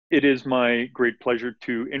It is my great pleasure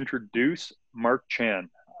to introduce Mark Chan.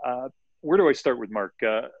 Where do I start with Mark?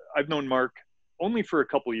 I've known Mark only for a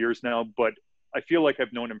couple of years now, but I feel like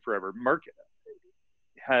I've known him forever. Mark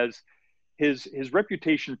has his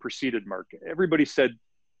reputation preceded Mark. Everybody said,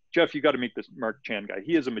 Jeff, you got to meet this Mark Chan guy.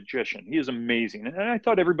 He is a magician. He is amazing. And I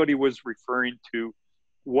thought everybody was referring to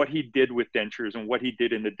what he did with dentures and what he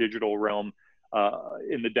did in the digital realm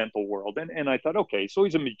in the dental world. And I thought, okay, so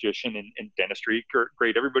he's a magician in dentistry.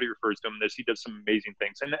 Great. Everybody refers to him as he does some amazing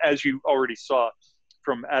things. And as you already saw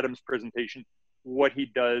from Adam's presentation, what he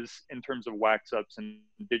does in terms of wax ups and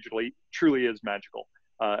digitally truly is magical.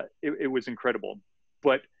 It was incredible.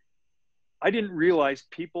 But I didn't realize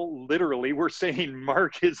people literally were saying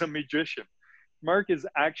Mark is a magician. Mark is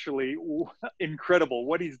actually incredible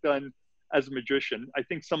what he's done as a magician. I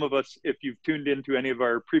think some of us, if you've tuned into any of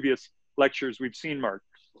our previous lectures, we've seen Mark.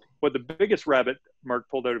 But the biggest rabbit Mark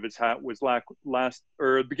pulled out of his hat was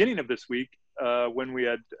beginning of this week when we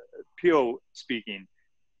had Pio speaking.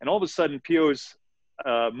 And all of a sudden, Pio's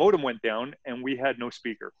modem went down and we had no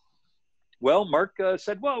speaker. Well, Mark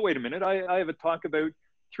said, well, wait a minute, I have a talk about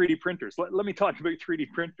 3D printers. Let me talk about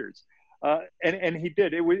 3D printers. And he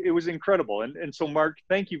did. It was incredible. And so, Mark,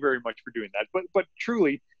 thank you very much for doing that. But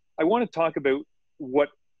truly, I want to talk about what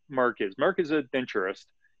Mark is. Mark is a denturist,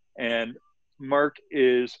 and Mark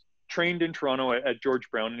is trained in Toronto at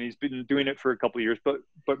George Brown, and he's been doing it for a couple of years. But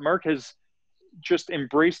Mark has just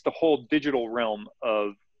embraced the whole digital realm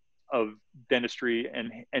of dentistry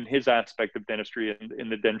and his aspect of dentistry in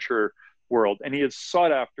the denture world. And he is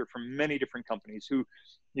sought after from many different companies who,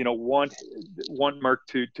 want Mark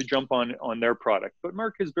to jump on their product. But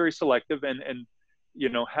Mark is very selective and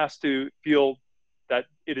has to feel that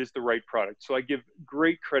it is the right product. So I give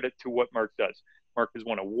great credit to what Mark does. Mark has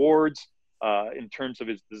won awards in terms of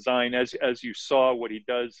his design, as you saw what he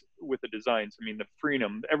does with the designs. I mean, the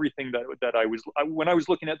freedom, everything that when I was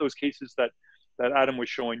looking at those cases that Adam was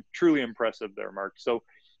showing, truly impressive there, Mark. So,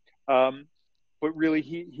 but really,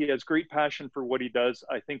 he has great passion for what he does.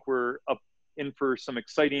 I think we're up in for some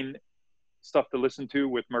exciting stuff to listen to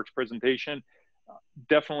with Mark's presentation.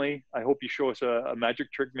 Definitely, I hope you show us a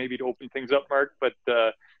magic trick maybe to open things up, Mark. But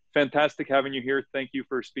fantastic having you here. Thank you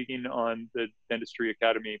for speaking on the Dentistry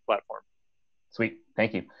Academy platform. Sweet,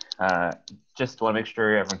 thank you. Just want to make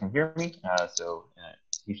sure everyone can hear me.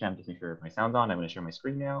 Hisham, just make sure my sound's on. I'm going to share my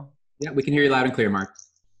screen now. Yeah, we can hear you loud and clear, Mark.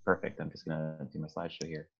 Perfect. I'm just going to do my slideshow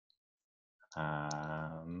here.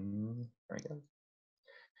 There we go.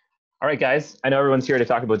 All right, guys. I know everyone's here to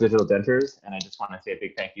talk about digital dentures, and I just want to say a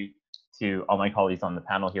big thank you to all my colleagues on the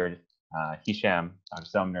panel here, Hisham, Dr.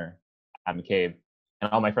 Sumner, Adam McCabe,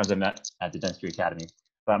 and all my friends I met at the Dentistry Academy.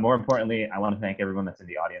 But more importantly, I want to thank everyone that's in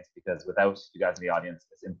the audience, because without you guys in the audience,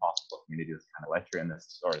 it's impossible for me to do this kind of lecture in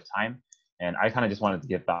this sort of time. And I kind of just wanted to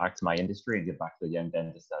give back to my industry and give back to the young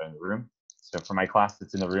dentists that are in the room. So for my class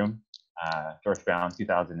that's in the room, George Brown,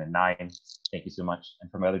 2009, thank you so much. And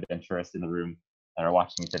for my other denturists in the room that are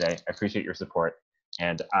watching me today, I appreciate your support.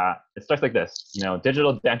 And it starts like this,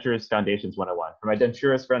 Digital Dentures Foundations 101. For my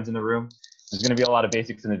denturist friends in the room, there's going to be a lot of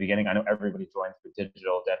basics in the beginning. I know everybody joins for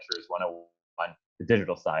Digital Dentures 101, the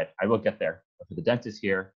digital side. I will get there. But for the dentists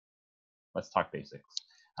here, let's talk basics.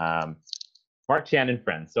 Mark Chan and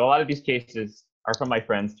friends. So a lot of these cases are from my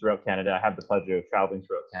friends throughout Canada. I have the pleasure of traveling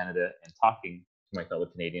throughout Canada and talking to my fellow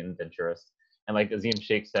Canadian denturists. And like Azim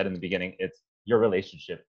Sheikh said in the beginning, it's your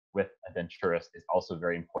relationship with a denturist is also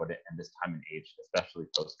very important in this time and age, especially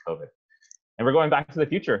post-COVID. And we're going back to the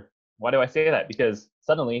future. Why do I say that? Because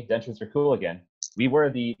suddenly dentures are cool again. We were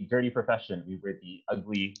the dirty profession. We were the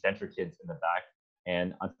ugly denture kids in the back.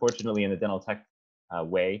 And unfortunately, in the dental tech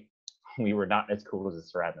way, we were not as cool as the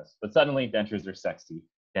ceramist. But suddenly dentures are sexy,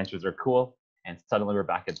 dentures are cool, and suddenly we're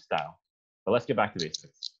back in style. But let's get back to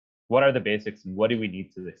basics. What are the basics and what do we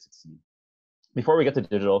need to succeed? Before we get to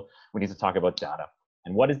digital, we need to talk about data.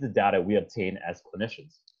 And what is the data we obtain as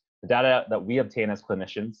clinicians? The data that we obtain as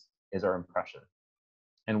clinicians is our impression.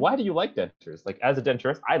 And why do you like dentures? Like, as a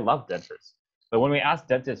denturist, I love dentures. But when we ask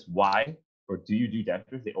dentists why, or do you do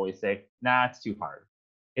dentures, they always say, nah, it's too hard.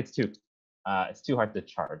 It's too hard to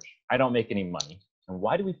charge. I don't make any money. And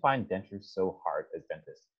why do we find dentures so hard as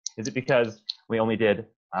dentists? Is it because we only did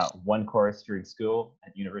one course during school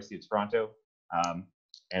at University of Toronto,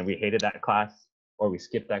 and we hated that class, or we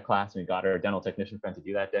skipped that class and we got our dental technician friend to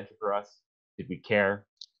do that denture for us? Did we care?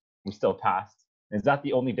 We still passed. Is that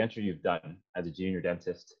the only denture you've done as a junior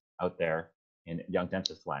dentist out there in young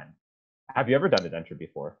dentist land? Have you ever done a denture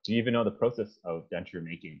before? Do you even know the process of denture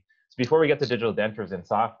making? So before we get to digital dentures and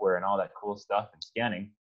software and all that cool stuff and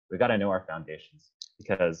scanning, we got to know our foundations,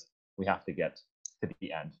 because we have to get to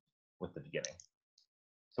the end with the beginning.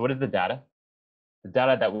 So what is the data? The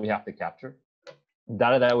data that we have to capture. The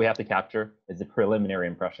data that we have to capture is the preliminary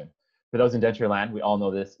impression. For those in denture land, we all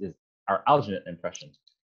know this is our alginate impression.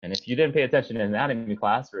 And if you didn't pay attention in anatomy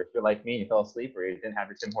class, or if you're like me, you fell asleep, or you didn't have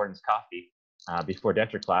your Tim Hortons coffee before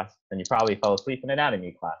denture class, then you probably fell asleep in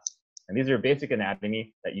anatomy class. And these are basic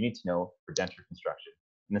anatomy that you need to know for denture construction.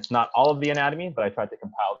 And it's not all of the anatomy, but I tried to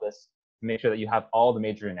compile this to make sure that you have all the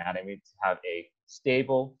major anatomy to have a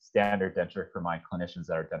stable, standard denture for my clinicians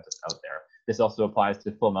that are dentists out there. This also applies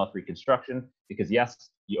to full mouth reconstruction because yes,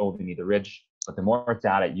 you only need the ridge, but the more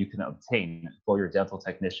data you can obtain for your dental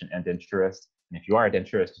technician and denturist, and if you are a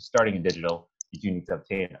denturist just starting in digital, you do need to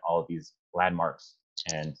obtain all of these landmarks.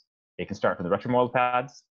 And they can start from the retromolar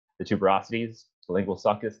pads, the tuberosities, the lingual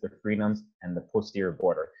sulcus, the frenums, and the posterior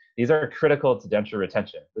border. These are critical to denture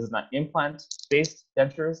retention. This is not implant-based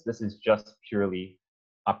dentures. This is just purely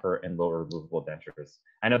upper and lower removable dentures.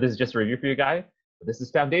 I know this is just a review for you guys, but this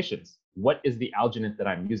is foundations. What is the alginate that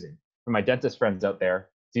I'm using? For my dentist friends out there,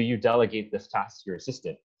 do you delegate this task to your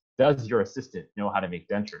assistant? Does your assistant know how to make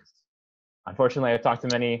dentures? Unfortunately, I've talked to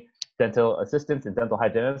many dental assistants and dental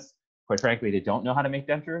hygienists. Quite frankly, they don't know how to make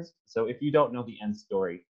dentures. So if you don't know the end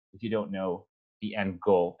story, if you don't know the end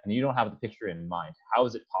goal, and you don't have the picture in mind, how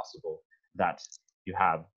is it possible that you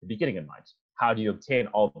have the beginning in mind? How do you obtain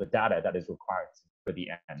all the data that is required for the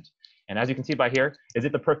end? And as you can see by here, is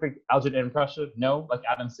it the perfect alginate impression? No, like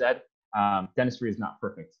Adam said, dentistry is not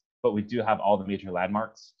perfect, but we do have all the major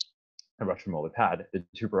landmarks, the retromolar pad, the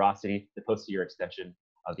tuberosity, the posterior extension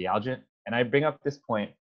of the alginate. And I bring up this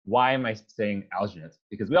point, why am I saying alginate?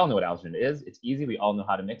 Because we all know what alginate is. It's easy. We all know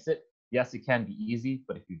how to mix it. Yes, it can be easy,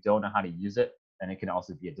 but if you don't know how to use it, then it can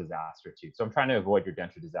also be a disaster too. So I'm trying to avoid your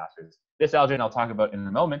denture disasters. This alginate I'll talk about in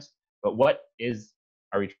a moment, but what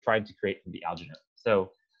are we trying to create from the alginate?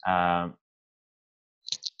 So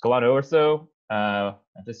go on over. So I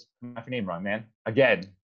just pronounced your name wrong, man. Again,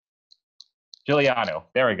 Giuliano.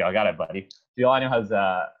 There we go. I got it, buddy. Giuliano has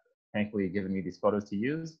thankfully given me these photos to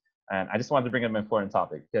use. And I just wanted to bring up an important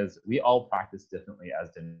topic because we all practice differently as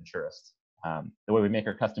denturists. The way we make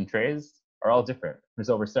our custom trays are all different. There's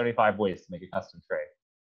over 75 ways to make a custom tray.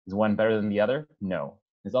 Is one better than the other? No.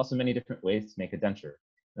 There's also many different ways to make a denture.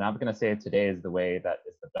 And I'm going to say today is the way that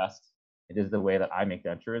is the best. It is the way that I make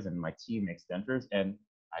dentures and my team makes dentures. And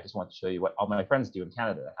I just want to show you what all my friends do in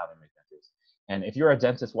Canada, how they make dentures. And if you're a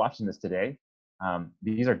dentist watching this today,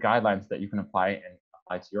 these are guidelines that you can apply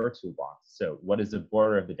to your toolbox. So what is the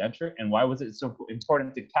border of the denture and why was it so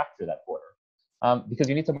important to capture that border? Because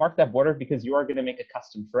you need to mark that border because you are going to make a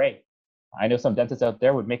custom tray. I know some dentists out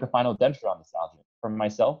there would make a final denture on this alginate. For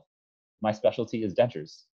myself, my specialty is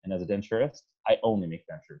dentures. And as a denturist, I only make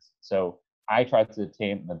dentures. So I try to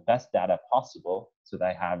obtain the best data possible so that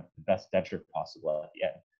I have the best denture possible at the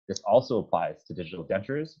end. This also applies to digital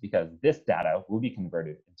dentures because this data will be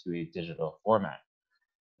converted into a digital format.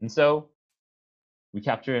 And so we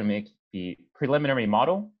capture and make the preliminary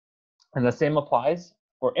model, and the same applies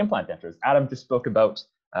for implant dentures. Adam just spoke about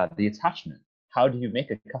the attachment. How do you make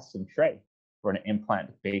a custom tray for an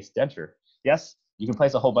implant-based denture? Yes, you can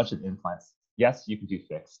place a whole bunch of implants. Yes, you can do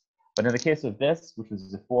fixed. But in the case of this, which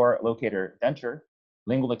was a 4-locator denture,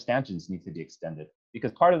 lingual extensions need to be extended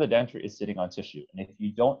because part of the denture is sitting on tissue. And if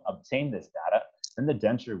you don't obtain this data, then the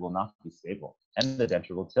denture will not be stable and the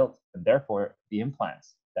denture will tilt. And therefore, the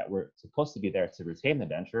implants that were supposed to be there to retain the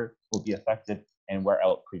denture will be affected and wear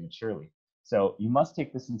out prematurely. So you must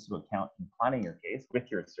take this into account in planning your case with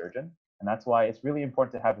your surgeon. And that's why it's really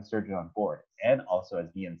important to have a surgeon on board. And also,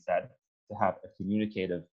 as Ian said, to have a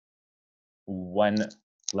communicative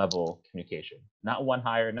one-level communication. Not one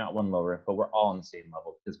higher, not one lower, but we're all on the same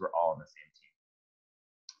level because we're all on the same team.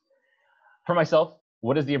 For myself,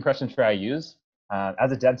 what is the impression tray I use?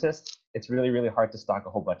 As a dentist, it's really, really hard to stock a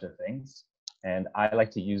whole bunch of things. And I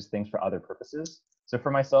like to use things for other purposes. So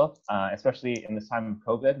for myself, especially in this time of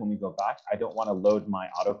COVID, when we go back, I don't want to load my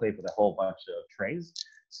autoclave with a whole bunch of trays.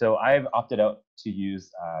 So I've opted out to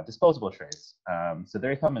use disposable trays. So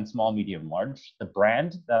they come in small, medium, large. The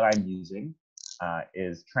brand that I'm using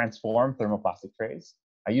is Transform thermoplastic trays.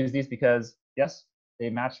 I use these because, yes, they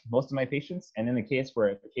match most of my patients. And in the case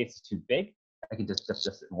where the case is too big, I can just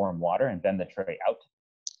warm water and bend the tray out.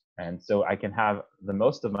 And so I can have the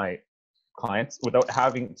most of my clients without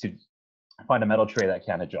having to find a metal tray that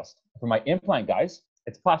can adjust. For my implant guys,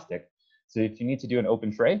 it's plastic. So if you need to do an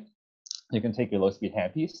open tray, you can take your low-speed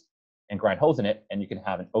handpiece and grind holes in it, and you can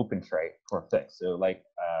have an open tray for a fix. So like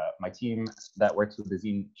my team that works with the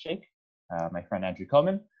Zine Shake, my friend Andrew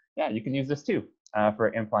Coleman, yeah, you can use this too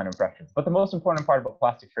for implant impressions. But the most important part about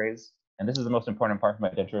plastic trays, and this is the most important part for my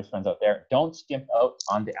denturist friends out there, don't skimp out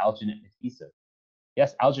on the alginate adhesive.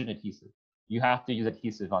 Yes, alginate adhesive. You have to use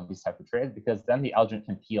adhesive on these type of trays because then the alginate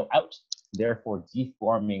can peel out, therefore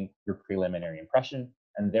deforming your preliminary impression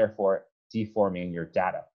and therefore deforming your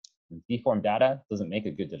data. And deformed data doesn't make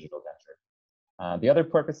a good digital denture. The other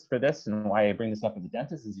purpose for this and why I bring this up as a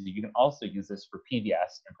dentist is you can also use this for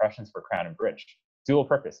PVS, impressions for crown and bridge. Dual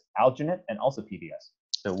purpose, alginate and also PVS.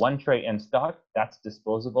 So one tray in stock, that's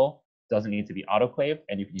disposable, doesn't need to be autoclaved,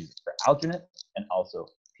 and you can use it for alginate and also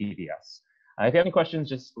PVS. If you have any questions,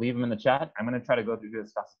 just leave them in the chat. I'm going to try to go through this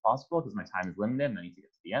as fast as possible because my time is limited and I need to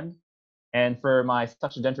get to the end. And for my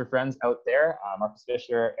suction denture friends out there, Marcus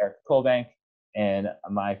Fisher, Eric Colbank, and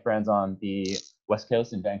my friends on the West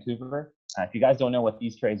Coast in Vancouver, if you guys don't know what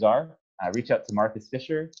these trays are, reach out to Marcus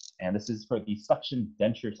Fisher. And this is for the suction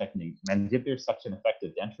denture technique, mandibular suction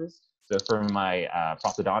effective dentures. So for my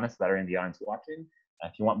prosthodontists that are in the audience watching,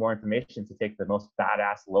 if you want more information to take the most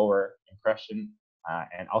badass lower impression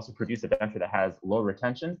and also produce a denture that has low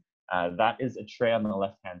retention, that is a tray on the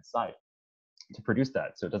left-hand side to produce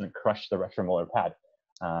that so it doesn't crush the retromolar pad.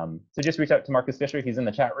 So just reach out to Marcus Fisher. He's in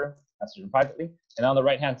the chat room. Message him privately. And on the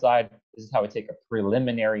right-hand side, this is how I take a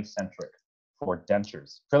preliminary centric for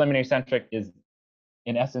dentures. Preliminary centric is,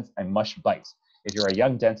 in essence, a mush bite. If you're a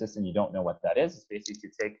young dentist and you don't know what that is, it's basically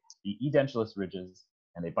to take the edentulous ridges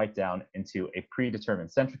and they bite down into a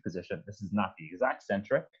predetermined centric position. This is not the exact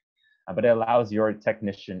centric, but it allows your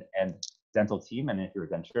technician and dental team, and if you're a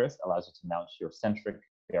denturist, allows you to mount your centric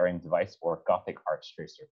bearing device or Gothic arch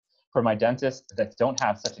tracer. For my dentists that don't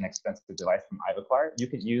have such an expensive device from Ivoclar, you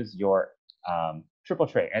could use your triple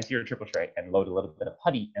tray, anterior triple tray, and load a little bit of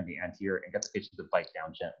putty in the anterior and get the patient to bite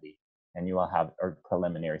down gently, and you will have a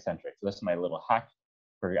preliminary centric. So this is my little hack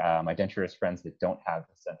for my denturist friends that don't have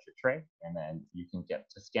a centric tray, and then you can get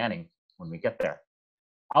to scanning when we get there.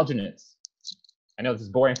 Alginates. I know this is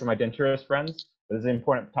boring for my denturist friends, but this is an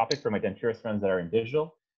important topic for my denturist friends that are in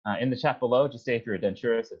digital. In the chat below, just say if you're a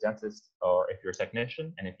denturist, a dentist, or if you're a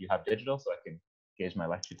technician, and if you have digital, so I can gauge my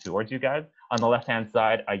lecture towards you guys. On the left-hand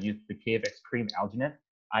side, I use the KFX Cream Alginate.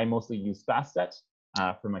 I mostly use Fast Set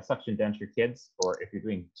for my suction denture kids, or if you're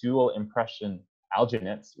doing dual impression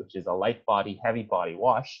alginates, which is a light body, heavy body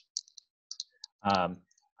wash,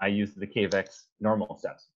 I use the KFX normal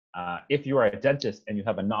set. If you are a dentist and you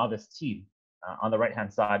have a novice team, on the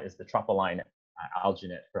right-hand side is the Tropoline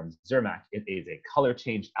alginate from Zermatt. It is a color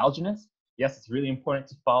change alginate. Yes, it's really important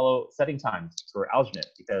to follow setting times for alginate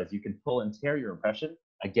because you can pull and tear your impression,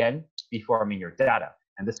 again, deforming your data.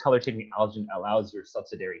 And this color changing alginate allows your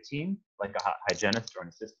subsidiary team, like a hygienist or an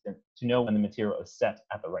assistant, to know when the material is set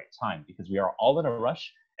at the right time because we are all in a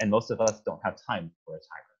rush and most of us don't have time for a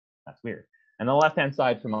timer. That's weird. And on the left-hand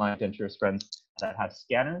side for my denturist friends that have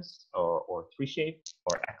scanners or 3Shape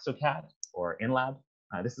or exocad or InLab,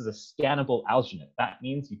 this is a scannable alginate. That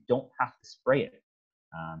means you don't have to spray it.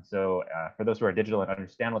 So for those who are digital and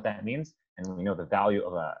understand what that means, and we know the value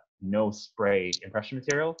of a no spray impression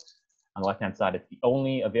material, on the left-hand side, it's the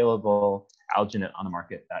only available alginate on the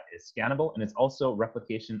market that is scannable, and it's also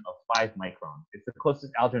replication of 5 micron. It's the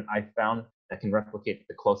closest alginate I've found that can replicate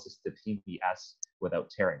the closest to PVS without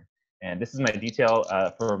tearing. And this is my detail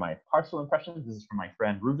for my partial impressions. This is from my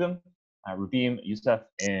friend Rubim Youssef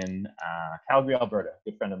in Calgary, Alberta,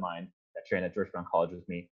 good friend of mine that trained at George Brown College with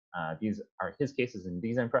me. These are his cases in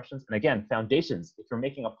these impressions. And again, foundations, if you're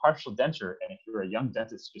making a partial denture and if you're a young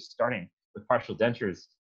dentist just starting with partial dentures,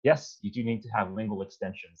 yes, you do need to have lingual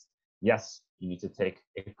extensions. Yes, you need to take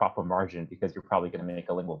a proper margin because you're probably going to make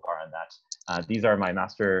a lingual bar on that. These are my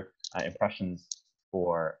master impressions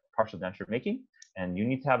for partial denture making. And you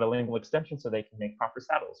need to have a lingual extension so they can make proper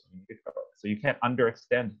saddles. So you can't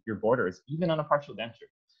underextend your borders, even on a partial denture.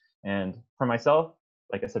 And for myself,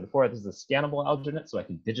 like I said before, this is a scannable alginate, so I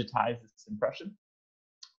can digitize this impression.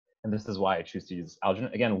 And this is why I choose to use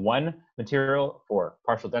alginate. Again, one material for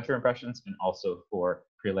partial denture impressions and also for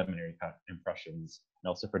preliminary impressions, and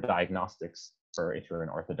also for diagnostics for if you're an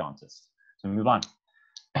orthodontist. So we move on.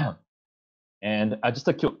 And just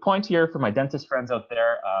a quick point here for my dentist friends out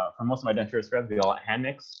there. For most of my denturist friends, we all hand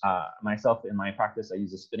mix. Myself, in my practice, I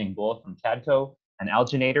use a spinning bowl from Cadco, an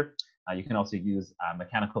alginator. You can also use a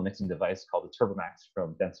mechanical mixing device called the Turbomax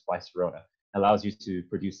from Dentsply Sirona. It allows you to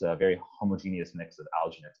produce a very homogeneous mix of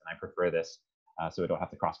alginates, and I prefer this so I don't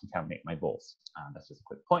have to cross-contaminate my bowls. That's just a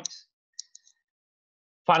quick point.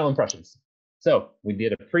 Final impressions. So we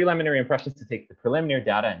did a preliminary impressions to take the preliminary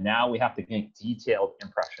data, and now we have to make detailed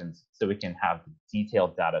impressions so we can have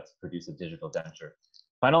detailed data to produce a digital denture.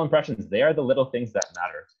 Final impressions, they are the little things that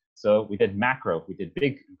matter. So we did macro, we did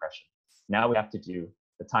big impression. Now we have to do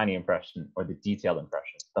the tiny impression or the detailed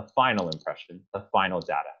impression, the final impression, the final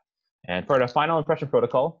data. And for the final impression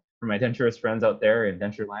protocol, For my denturist friends out there in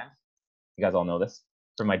denture land, you guys all know this.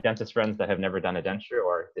 For my dentist friends that have never done a denture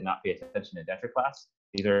or did not pay attention in denture class,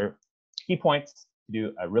 these are key points to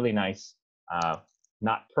do a really nice,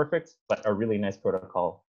 not perfect, but a really nice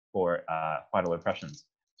protocol for final impressions.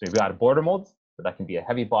 So we've got a border mold, so that can be a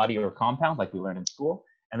heavy body or compound like we learned in school.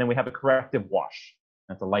 And then we have a corrective wash.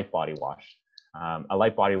 That's a light body wash. A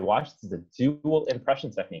light body wash is a dual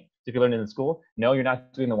impression technique. So if you learned it in school, no, you're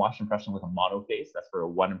not doing the wash impression with a mono face. That's for a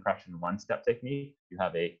one impression, one step technique. You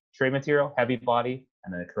have a tray material, heavy body,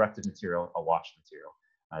 and then a corrective material, a wash material.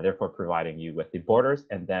 Therefore providing you with the borders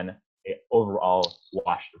and then an overall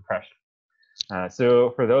wash impression.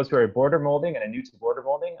 So for those who are border molding and are new to border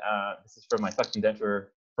molding, this is for my suction denture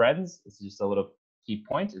friends. This is just a little key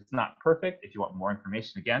point. It's not perfect. If you want more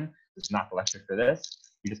information, again, this is not the lecture for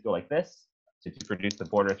this. You just go like this. So to produce the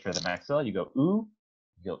borders for the maxilla, you go oo,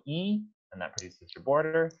 you go e, and that produces your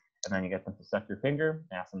border. And then you get them to suck your finger,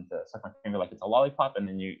 and ask them to suck my finger like it's a lollipop, and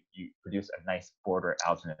then you produce a nice border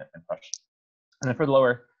alternate impression. And then for the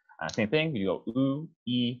lower, same thing. You go oo,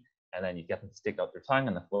 e, and then you get them to stick out their tongue,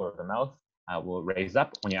 and the floor of the mouth will raise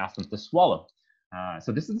up when you ask them to swallow.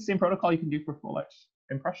 So this is the same protocol you can do for full arch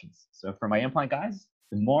impressions. So for my implant guys,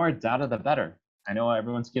 the more data, the better. I know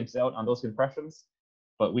everyone skips out on those impressions,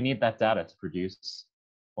 but we need that data to produce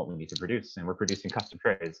what we need to produce, and we're producing custom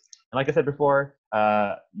trays. And like I said before,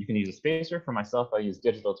 you can use a spacer. For myself, I use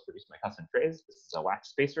digital to produce my custom trays. This is a wax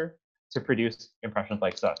spacer to produce impressions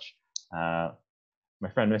like such. My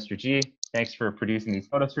friend Mr. G, thanks for producing these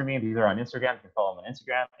photos for me. These are on Instagram. You can follow him on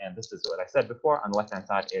Instagram. And this is what I said before. On the left-hand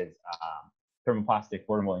side is thermoplastic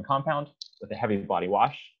border molding compound with a heavy body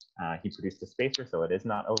wash. He produced a spacer, so it is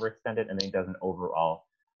not overextended, and then he does an overall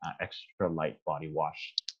extra light body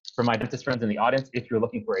wash. For my dentist friends in the audience, if you're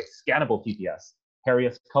looking for a scannable PPS,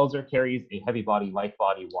 Harrius Kulzer carries a heavy body, light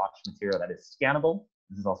body wash material that is scannable.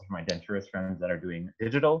 This is also for my denturist friends that are doing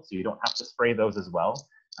digital, so you don't have to spray those as well.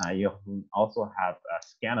 You also have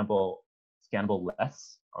scannable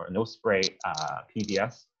less or no spray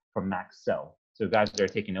PVS from Maxell. So guys that are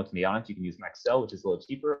taking notes in the audience, you can use Maxell, which is a little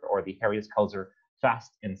cheaper, or the Harrius Kulzer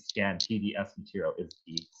Fast and Scan PVS material is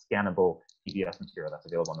the scannable PVS material that's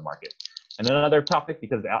available on the market. And then another topic,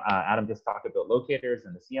 because Adam just talked about locators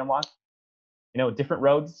and the CM lock, you know, different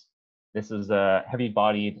roads. This is a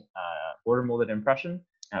heavy-bodied border molded impression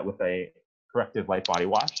with a corrective light body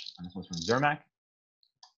wash. And this one's from Zermac.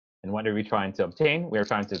 And what are we trying to obtain? We are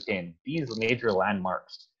trying to obtain these major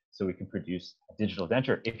landmarks so we can produce a digital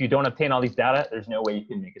denture. If you don't obtain all these data, there's no way you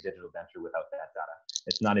can make a digital denture without that data.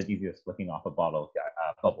 It's not as easy as flicking off a bubble,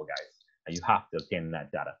 guys. You have to obtain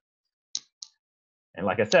that data. And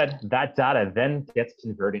like I said, that data then gets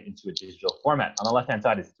converted into a digital format. On the left-hand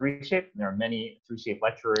side is 3Shape. There are many 3Shape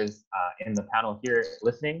lecturers in the panel here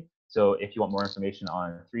listening. So if you want more information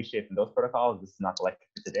on 3Shape and those protocols, this is not the lecture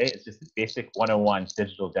for today. It's just the basic 101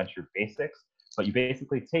 digital denture basics. But you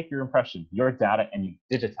basically take your impression, your data, and you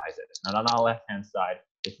digitize it. And on the left-hand side,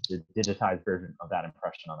 it's the digitized version of that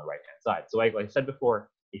impression on the right-hand side. So like I said before,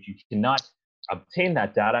 if you cannot obtain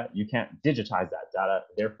that data, you can't digitize that data.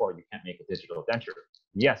 Therefore, you can't make a digital denture.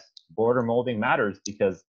 Yes, border molding matters,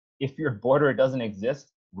 because if your border doesn't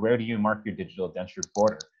exist, where do you mark your digital denture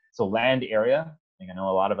border? So land area, I know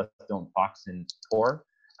a lot of us don't box and pour,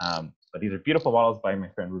 but these are beautiful models by my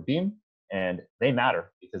friend Rubin, and they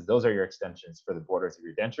matter because those are your extensions for the borders of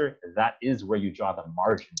your denture. That is where you draw the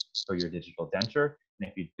margin for your digital denture. And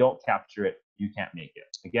if you don't capture it, you can't make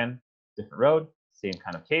it. Again, different road, same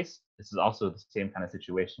kind of case. This is also the same kind of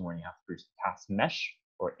situation where you have to produce cast mesh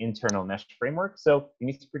or internal mesh framework. So you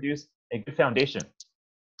need to produce a good foundation.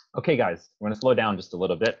 Okay, guys, we're going to slow down just a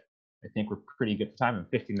little bit. I think we're pretty good for time. I'm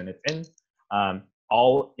 15 minutes in.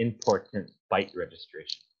 All important bite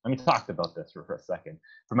registration. Let me talk about this for a second.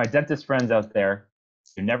 For my dentist friends out there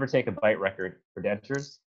who never take a bite record for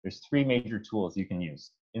dentures, there's 3 major tools you can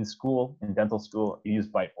use. In school, in dental school, you use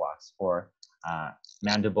bite blocks for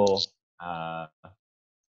mandible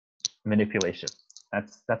manipulation.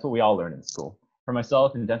 That's what we all learn in school. For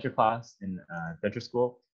myself in denture class, in denture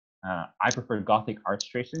school, I prefer Gothic arch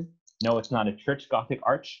tracing. No, it's not a church Gothic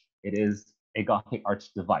arch. It is a Gothic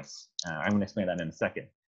arch device. I'm going to explain that in a second.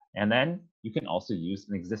 And then you can also use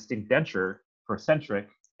an existing denture for centric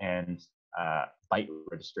and bite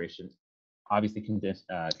registration, obviously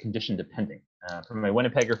condition depending. For my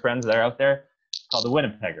Winnipegger friends that are out there, it's called the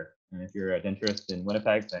Winnipegger. And if you're a denturist in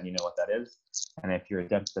Winnipeg, then you know what that is. And if you're a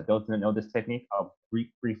dentist that doesn't know this technique, I'll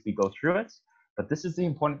briefly go through it. But this is the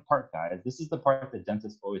important part, guys. This is the part that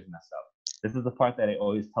dentists always mess up. This is the part that I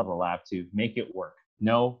always tell the lab to make it work.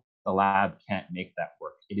 No, the lab can't make that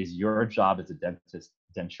work. It is your job as a dentist,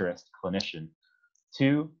 denturist, clinician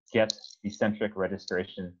to get the centric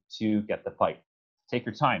registration, to get the bite. Take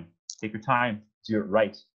your time. Take your time. Do it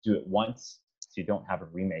right. Do it once so you don't have a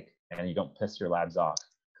remake and you don't piss your labs off,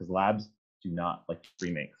 because labs do not like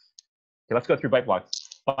remakes. Okay, let's go through bite blocks.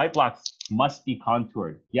 Bite blocks must be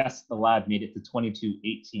contoured. Yes, the lab made it to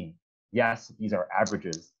 2218. Yes, these are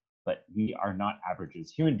averages, but we are not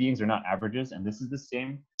averages. Human beings are not averages, and this is the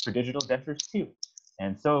same for digital dentures too.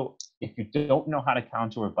 And so if you don't know how to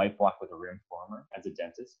contour a bite block with a rim former as a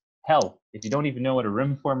dentist, hell, if you don't even know what a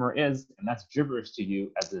rim former is, and that's gibberish to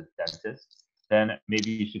you as a dentist, then maybe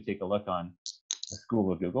you should take a look on the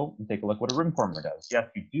School of Google and take a look what a rim former does. Yes,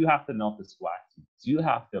 you do have to melt this wax. You do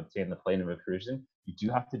have to obtain the plane of occlusion. You do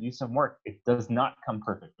have to do some work. It does not come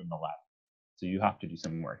perfect from the lab. So you have to do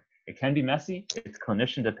some work. It can be messy. It's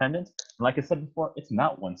clinician dependent. And like I said before, it's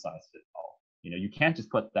not one size fits all. You know, you can't just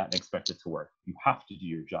put that and expect it to work. You have to do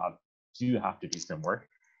your job. You have to do some work.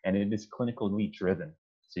 And it is clinically driven.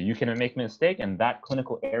 So you can make a mistake and that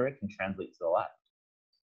clinical error can translate to the lab.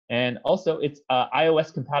 And also it's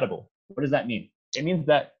iOS compatible. What does that mean? It means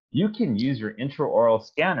that you can use your intraoral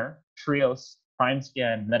scanner, Trios,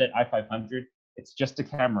 PrimeScan, Medit i500. It's just a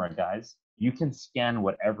camera, guys. You can scan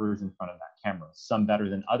whatever is in front of that camera, some better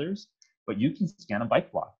than others, but you can scan a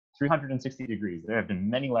bite block, 360 degrees. There have been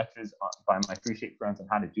many lectures by my 3Shape friends on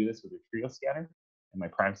how to do this with a Trio scanner, and my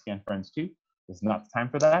PrimeScan friends too. There's not time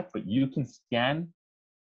for that, but you can scan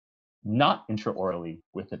not intraorally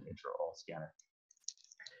with an intraoral scanner.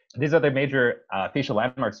 These are the major facial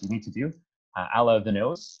landmarks you need to do. A la the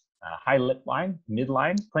nose, high lip line,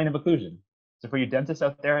 midline, plane of occlusion. So for you dentists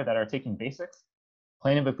out there that are taking basics,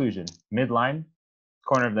 plane of occlusion, midline,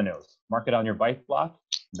 corner of the nose. Mark it on your bite block.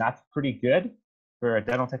 That's pretty good for a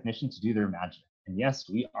dental technician to do their magic. And yes,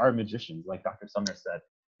 we are magicians, like Dr. Sumner said,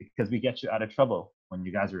 because we get you out of trouble when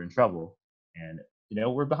you guys are in trouble. And you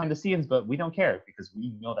know, we're behind the scenes, but we don't care because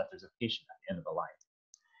we know that there's a patient at the end of the line.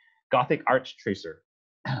 Gothic arch tracer.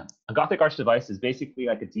 A Gothic arch device is basically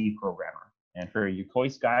like a deprogrammer. And for you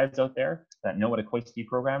COIS guys out there that know what a COIS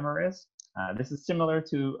deprogrammer is, this is similar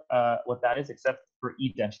to what that is, except for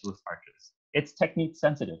edentulous arches. It's technique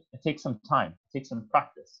sensitive. It takes some time. It takes some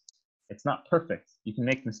practice. It's not perfect. You can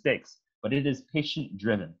make mistakes, but it is patient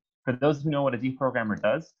driven. For those who know what a deprogrammer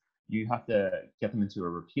does, you have to get them into a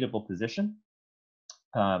repeatable position.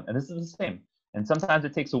 And this is the same. And sometimes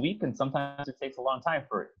it takes a week, and sometimes it takes a long time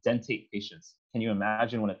for dentate patients. Can you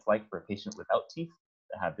imagine what it's like for a patient without teeth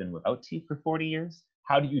that have been without teeth for 40 years?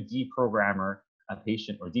 How do you deprogram a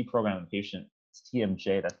patient or deprogram a patient's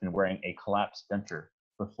TMJ that's been wearing a collapsed denture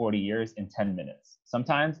for 40 years in 10 minutes?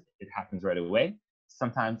 Sometimes it happens right away.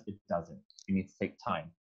 Sometimes it doesn't. You need to take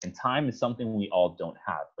time. And time is something we all don't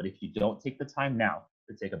have. But if you don't take the time now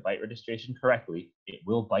to take a bite registration correctly, it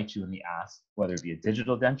will bite you in the ass, whether it be a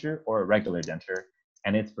digital denture or a regular denture,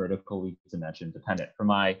 and it's vertically dimension dependent. For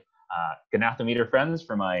my gonathometer friends,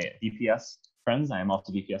 for my DPS friends, I am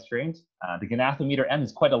also DPS trained. The gonathometer M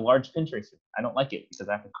is quite a large pin tracer. I don't like it because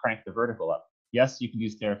I have to crank the vertical up. Yes, you can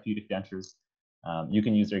use therapeutic dentures. You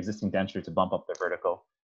can use your existing denture to bump up the vertical,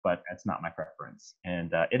 but that's not my preference.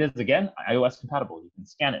 And it is, again, iOS compatible. You can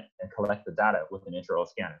scan it and collect the data with an intraoral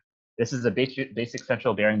scanner. This is a basic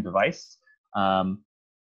central bearing device. I'm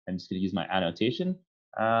just going to use my annotation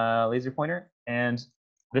laser pointer. And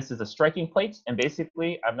this is a striking plate. And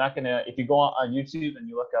basically, I'm not going to, if you go on YouTube and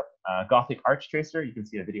you look up Gothic arch tracer, you can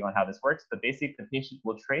see a video on how this works. But basically, the patient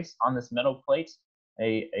will trace on this metal plate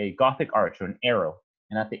a Gothic arch or an arrow.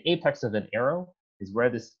 And at the apex of an arrow is where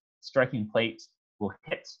this striking plate will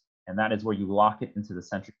hit. And that is where you lock it into the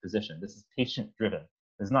centric position. This is patient driven.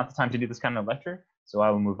 This is not the time to do this kind of lecture, so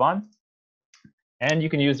I will move on. And you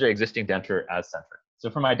can use their existing denture as centric.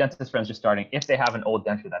 So for my dentist friends just starting, if they have an old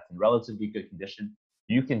denture that's in relatively good condition,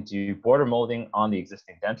 you can do border molding on the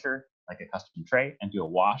existing denture, like a custom tray, and do a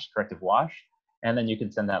wash, corrective wash. And then you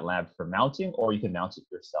can send that lab for mounting, or you can mount it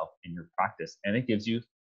yourself in your practice. And it gives you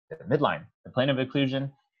the midline, the plane of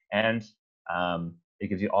occlusion, and it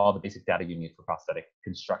gives you all the basic data you need for prosthetic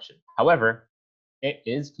construction. However, it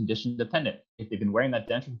is condition dependent. If they've been wearing that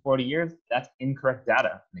denture for 40 years, that's incorrect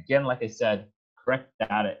data. And again, like I said, correct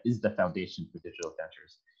data is the foundation for digital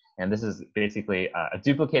dentures. And this is basically a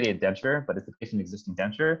duplicated denture, but it's a patient existing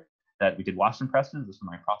denture that we did wash impressions. This is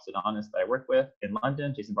my prosthodontist that I work with in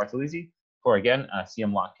London, Jason Bartoluzzi, for again, a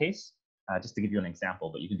CM lock case, just to give you an example,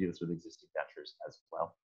 but you can do this with existing dentures as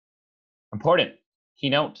well. Important,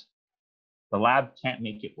 keynote, the lab can't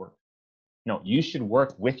make it work. No, you should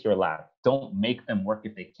work with your lab. Don't make them work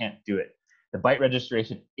if they can't do it. The bite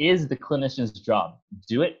registration is the clinician's job.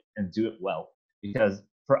 Do it and do it well. Because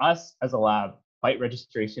for us as a lab, bite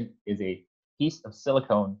registration is a piece of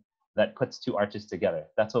silicone that puts two arches together.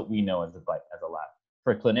 That's what we know as a lab.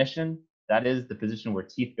 For a clinician, that is the position where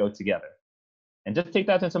teeth go together. And just take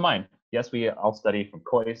that into mind. Yes, we all study from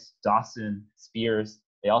Coyce, Dawson, Spears.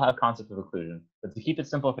 They all have concepts of occlusion. But to keep it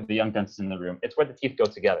simple for the young dentists in the room, it's where the teeth go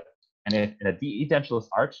together. And if in a edentulous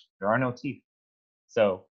arch, there are no teeth.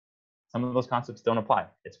 So some of those concepts don't apply.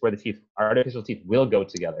 It's where the teeth, artificial teeth, will go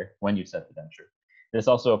together when you set the denture. This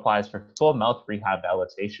also applies for full mouth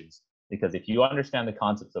rehabilitations, because if you understand the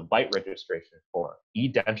concepts of bite registration for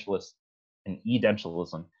edentulous and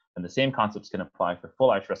edentulism, then the same concepts can apply for full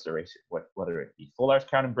arch restoration, whether it be full arch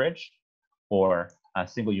crown and bridge or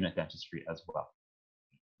single unit dentistry as well.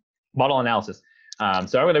 Model analysis.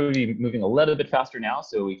 So I'm going to be moving a little bit faster now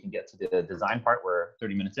so we can get to the design part. We're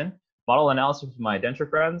 30 minutes in. Model analysis for my denture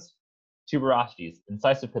friends: tuberosities,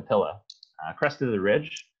 incisive papilla, crest of the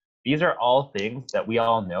ridge. These are all things that we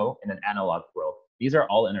all know in an analog world. These are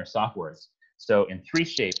all in our softwares. So in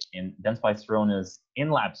 3Shape, in Dentsply Sirona's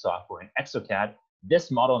in-lab software, in exocad,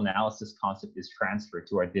 this model analysis concept is transferred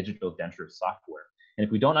to our digital denture software. And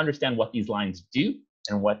if we don't understand what these lines do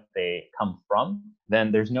and what they come from,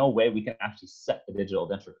 then there's no way we can actually set the digital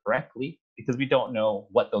denture correctly, because we don't know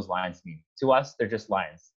what those lines mean. To us, they're just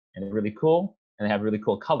lines, and they're really cool, and they have really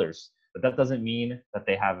cool colors. But that doesn't mean that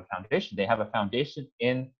they have a foundation. They have a foundation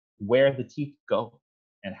in where the teeth go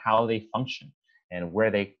and how they function, and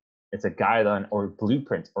where it's a guideline or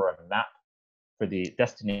blueprint or a map for the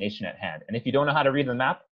destination at hand. And if you don't know how to read the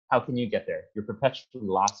map, how can you get there? You're perpetually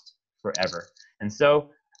lost forever. And so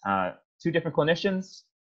two different clinicians,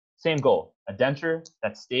 same goal: a denture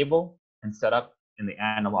that's stable and set up in the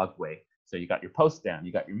analog way. So you got your post stem,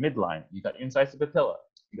 you got your midline, you got your incisive papilla,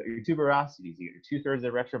 you got your tuberosities, you got your 2/3 of the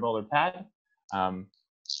retromolar pad,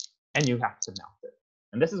 and you have to mount it.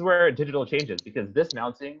 And this is where digital changes, because this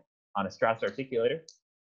mounting on a Stratus articulator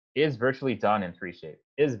is virtually done in 3Shape,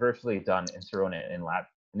 is virtually done in Sirona in lab,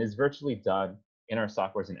 and is virtually done in our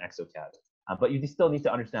softwares in exocad. But you still need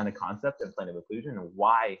to understand the concept and plane of occlusion and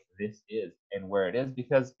why this is and where it is,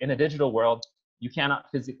 because in a digital world, you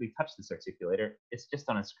cannot physically touch this articulator. It's just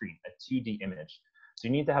on a screen, a 2D image. So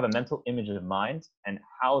you need to have a mental image of mind, and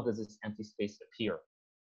how does this empty space appear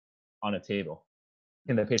on a table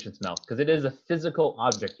in the patient's mouth? Because it is a physical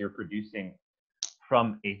object you're producing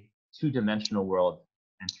from a 2-dimensional world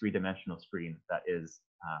and 3-dimensional screen that is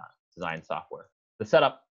design software. The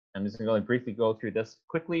setup, I'm just going to briefly go through this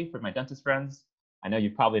quickly for my dentist friends. I know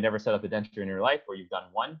you've probably never set up a denture in your life, or you've done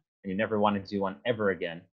one and you never want to do one ever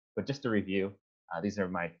again. But just to review, these are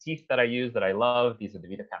my teeth that I use, that I love. These are the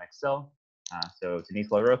VitaPan Excel. So Denise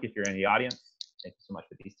LaRoque, if you're in the audience, thank you so much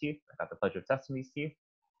for these teeth. I got the pleasure of testing these teeth.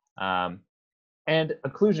 And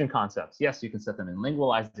occlusion concepts. Yes, you can set them in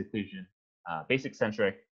lingualized occlusion, basic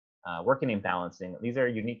centric, working and balancing. These are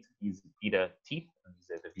unique to these Vita teeth.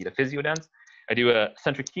 These are the Vita PhysioDents. I do a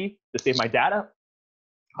centric key to save my data.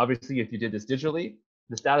 Obviously, if you did this digitally,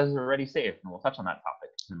 this data is already saved, and we'll touch on that topic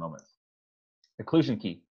in a moment. Occlusion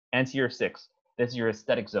key, anterior 6. This is your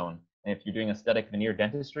aesthetic zone. And if you're doing aesthetic veneer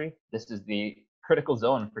dentistry, this is the critical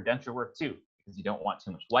zone for denture work too, because you don't want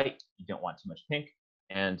too much white, you don't want too much pink.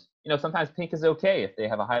 And sometimes pink is okay if they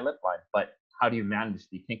have a high lip line, but how do you manage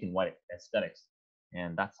the pink and white aesthetics?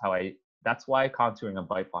 And that's why contouring a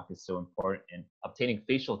bite block is so important, and obtaining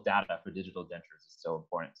facial data for digital dentures is so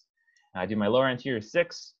important. And I do my lower anterior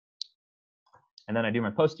 6, and then I do my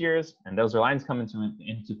posteriors, and those are lines come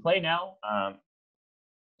into play now.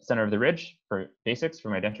 Center of the ridge for basics for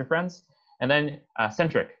my denture friends, and then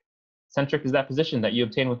centric. Centric is that position that you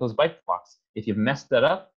obtain with those bite blocks. If you've messed that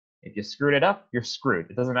up, if you screwed it up, you're screwed.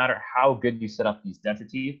 It doesn't matter how good you set up these denture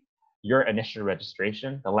teeth. Your initial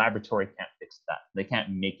registration, the laboratory can't fix that. They can't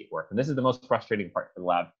make it work. And this is the most frustrating part for the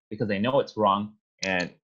lab, because they know it's wrong,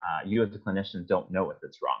 and you as a clinician don't know if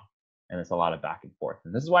it's wrong. And it's a lot of back and forth.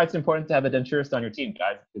 And this is why it's important to have a denturist on your team,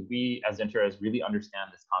 guys, because we as denturists really understand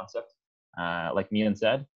this concept. Like Mian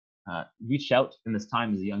said, reach out in this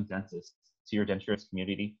time as a young dentist to your denturist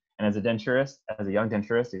community. And as a denturist, as a young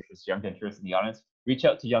denturist, if there's young denturists in the audience, reach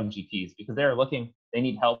out to young GPs, because they're looking, they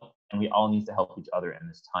need help, and we all need to help each other in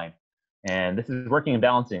this time. And this is working and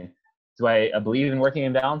balancing. Do I believe in working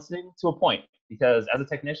and balancing? To a point, because as a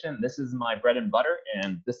technician, this is my bread and butter,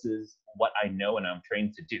 and this is what I know and I'm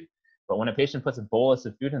trained to do. But when a patient puts a bolus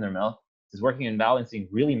of food in their mouth, does working and balancing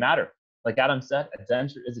really matter? Like Adam said, a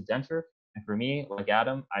denture is a denture. And for me, like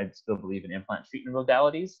Adam, I still believe in implant treatment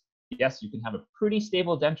modalities. Yes, you can have a pretty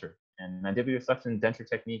stable denture, and mandibular suction denture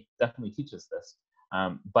technique definitely teaches this.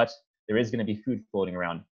 But there is going to be food floating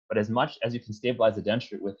around. But as much as you can stabilize the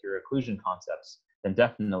denture with your occlusion concepts, then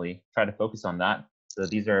definitely try to focus on that. So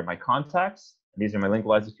these are my contacts. These are my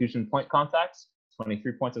lingualized occlusion point contacts,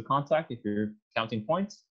 23 points of contact if you're counting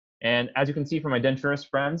points. And as you can see from my denturist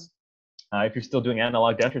friends, if you're still doing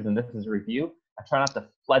analog dentures and this is a review, I try not to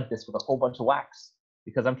flood this with a whole bunch of wax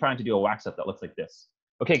because I'm trying to do a wax up that looks like this.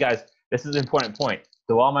 Okay, guys, this is an important point.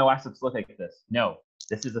 Do all my wax ups look like this? No.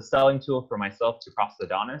 This is a selling tool for myself to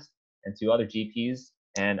prosthodontists and to other GPs.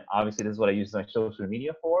 And obviously, this is what I use my social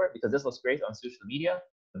media for because this looks great on social media.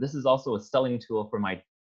 But this is also a selling tool for my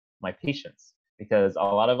patients because a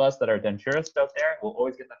lot of us that are denturists out there will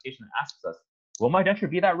always get that patient that asks us, will my denture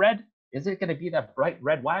be that red? Is it going to be that bright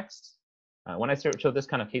red wax? When I show this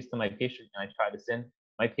kind of case to my patient and I try this in,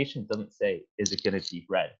 my patient doesn't say, is it going to be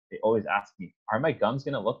red? They always ask me, are my gums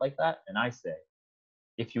going to look like that? And I say,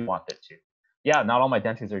 if you want it to. Yeah, not all my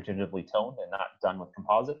dentures are gingerly toned and not done with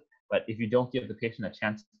composite, but if you don't give the patient a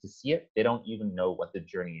chance to see it, they don't even know what the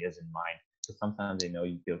journey is in mind. So sometimes they know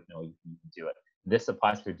you don't know you can do it. This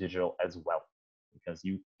applies for digital as well, because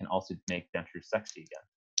you can also make dentures sexy again.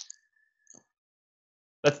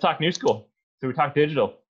 Let's talk new school. So we talked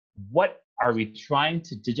digital. What are we trying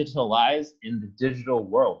to digitalize in the digital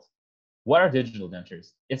world? What are digital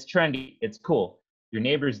dentures? It's trendy, it's cool. Your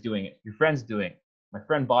neighbor's doing it, your friend's doing it. My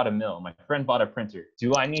friend bought a mill, my friend bought a printer.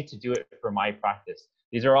 Do I need to do it for my practice?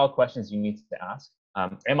 These are all questions you need to ask.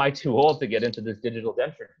 Am I too old to get into this digital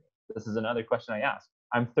denture? This is another question I ask.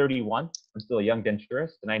 I'm 31, I'm still a young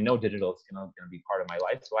denturist, and I know digital is gonna be part of my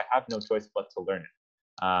life, so I have no choice but to learn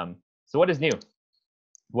it. So what is new?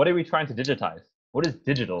 What are we trying to digitize? What is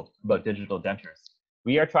digital about digital dentures?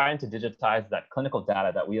 We are trying to digitize that clinical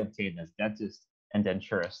data that we obtain as dentists and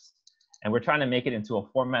denturists, and we're trying to make it into a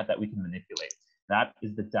format that we can manipulate. That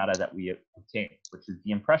is the data that we obtain, which is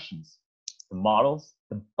the impressions, the models,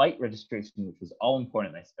 the bite registration, which was all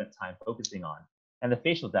important I spent time focusing on, and the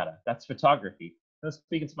facial data, that's photography. I was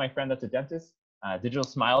speaking to my friend that's a dentist. Digital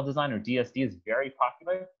smile design, or DSD, is very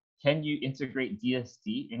popular. Can you integrate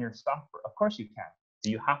DSD in your software? Of course you can.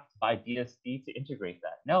 Do you have to buy DSD to integrate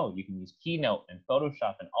that? No, you can use Keynote and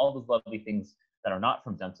Photoshop and all those lovely things that are not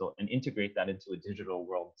from dental and integrate that into a digital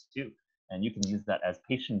world too. And you can use that as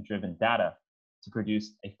patient-driven data to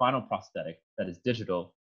produce a final prosthetic that is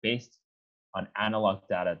digital based on analog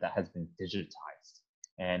data that has been digitized.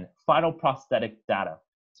 And final prosthetic data.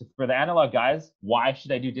 So for the analog guys, why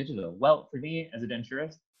should I do digital? Well, for me as a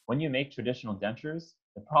denturist, when you make traditional dentures,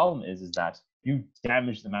 the problem is that you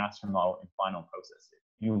damage the master model in final processing.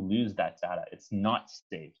 You lose that data. It's not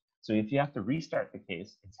saved. So if you have to restart the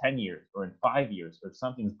case in 10 years or in 5 years, or if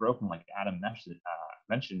something's broken like Adam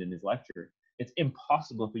mentioned in his lecture, it's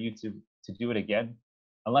impossible for you to do it again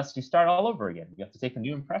unless you start all over again. You have to take a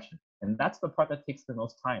new impression. And that's the part that takes the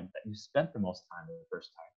most time, that you spent the most time the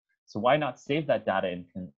first time. So why not save that data in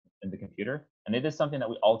the computer? And it is something that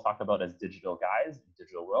we all talk about as digital guys in the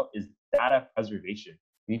digital world, is data preservation.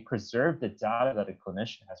 We preserve the data that a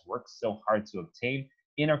clinician has worked so hard to obtain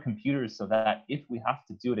in our computers so that if we have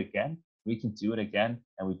to do it again, we can do it again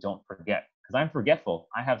and we don't forget. Because I'm forgetful.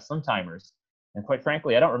 I have some timers. And quite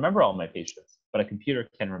frankly, I don't remember all my patients, but a computer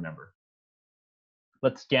can remember.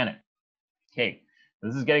 Let's scan it. Okay,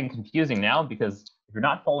 this is getting confusing now because if you're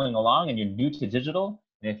not following along and you're new to digital,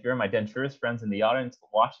 and if you're my denturist friends in the audience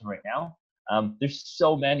watching right now, there's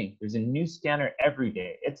so many. There's a new scanner every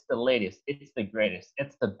day. It's the latest, it's the greatest,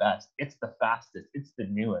 it's the best, it's the fastest, it's the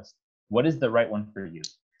newest. What is the right one for you?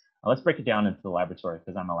 Let's break it down into the laboratory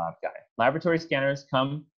because I'm a lab guy. Laboratory scanners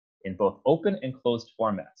come in both open and closed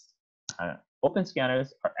formats. Open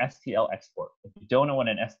scanners are STL export. If you don't know what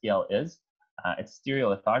an STL is, it's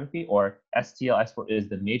stereolithography, or STL export is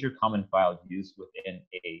the major common file used within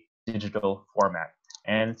a digital format.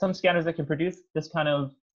 And some scanners that can produce this kind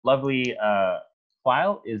of lovely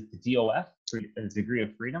file is the DOF, degree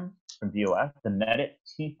of freedom from DOF, the Medit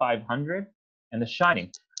T500, and the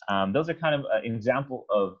Shining. Those are kind of an example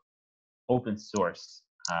of open source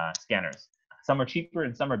scanners. Some are cheaper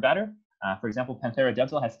and some are better. For example, Panthera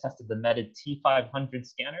Dental has tested the Medit T500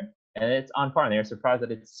 scanner, and it's on par. And they're surprised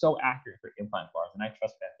that it's so accurate for implant bars. And I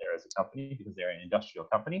trust Panthera as a company because they're an industrial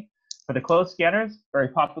company. For the closed scanners, very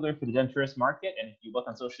popular for the denturist market. And if you look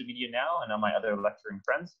on social media now and on my other lecturing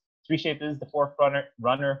friends, 3Shape is the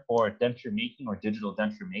forerunner for denture making or digital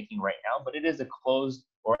denture making right now, but it is a closed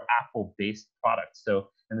or Apple-based product. So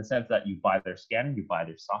in the sense that you buy their scanner, you buy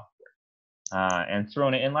their software. And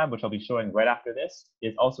Sirona InLab, which I'll be showing right after this,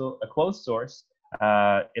 is also a closed source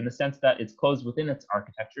in the sense that it's closed within its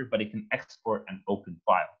architecture, but it can export an open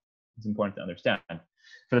file. It's important to understand.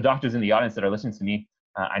 For the doctors in the audience that are listening to me,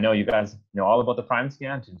 I know you guys know all about the Prime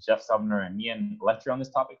Scan, and Jeff Sumner and me and lecture on this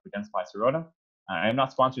topic for Dentsply Sirona. I'm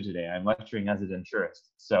not sponsored today. I'm lecturing as a denturist.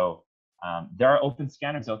 So there are open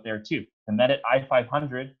scanners out there too. The Medit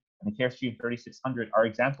i500 and the Carestream 3600 are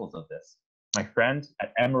examples of this. My friend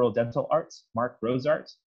at Emerald Dental Arts, Mark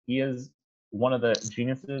Rosart, he is one of the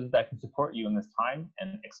geniuses that can support you in this time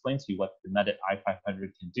and explain to you what the Medit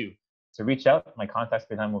i500 can do. So reach out. My contacts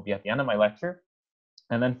for them will be at the end of my lecture.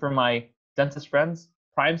 And then for my dentist friends,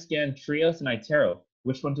 PrimeScan, Trios, and iTero.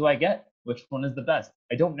 Which one do I get? Which one is the best?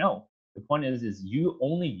 I don't know. The point is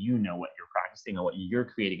only you know what you're practicing and what you're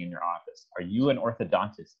creating in your office. Are you an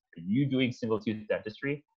orthodontist? Are you doing single tooth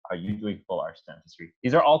dentistry? Are you doing full arch dentistry?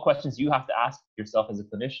 These are all questions you have to ask yourself as a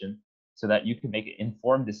clinician so that you can make an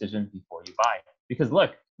informed decision before you buy. Because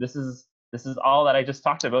look, this is all that I just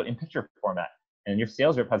talked about in picture format. And your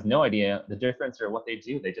sales rep has no idea the difference or what they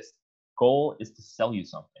do. They just goal is to sell you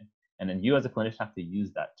something. And then you as a clinician have to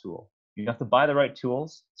use that tool. You have to buy the right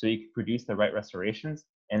tools so you can produce the right restorations,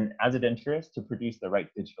 and as a denturist, to produce the right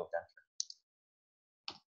digital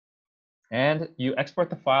denture. And you export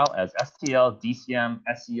the file as STL, DCM,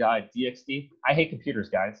 SCI, DXD. I hate computers,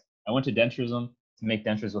 guys. I went to Denturism to make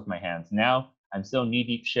dentures with my hands. Now I'm so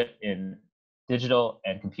knee-deep shit in digital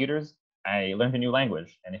and computers, I learned a new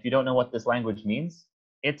language. And if you don't know what this language means,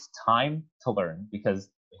 it's time to learn, because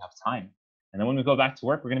we have time. And then when we go back to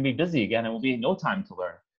work, we're going to be busy again, and we'll be no time to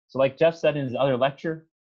learn. So like Jeff said in his other lecture,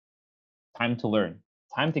 time to learn,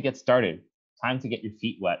 time to get started, time to get your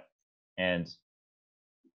feet wet, and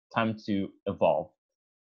time to evolve.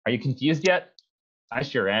 Are you confused yet? I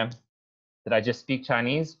sure am. Did I just speak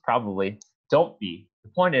Chinese? Probably. Don't be. The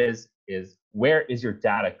point is where is your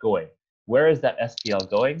data going? Where is that STL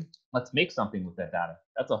going? Let's make something with that data.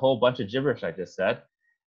 That's a whole bunch of gibberish I just said.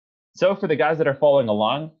 So for the guys that are following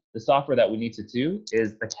along, the software that we need to do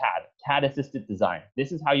is the CAD-assisted design.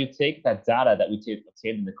 This is how you take that data that we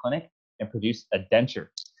obtained in the clinic and produce a denture.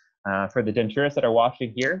 For the denturists that are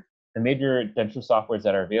watching here, the major denture softwares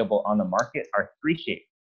that are available on the market are 3Shape,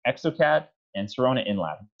 exocad, and Sirona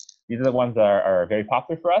InLab. These are the ones that are very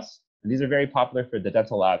popular for us, and these are very popular for the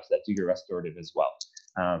dental labs that do your restorative as well.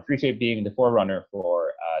 3Shape being the forerunner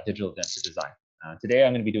for digital denture design. Today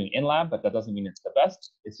I'm going to be doing InLab, but that doesn't mean it's the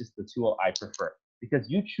best. It's just the tool I prefer, because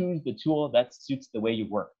you choose the tool that suits the way you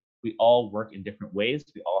work. We all work in different ways.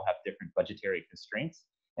 We all have different budgetary constraints,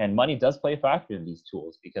 and money does play a factor in these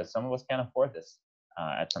tools, because some of us can't afford this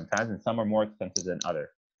at some times, and some are more expensive than others.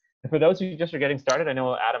 And for those who just are getting started, I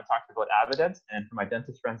know Adam talked about Avident, and for my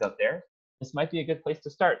dentist friends out there, this might be a good place to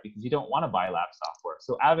start, because you don't want to buy lab software.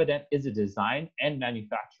 So Avident is a design and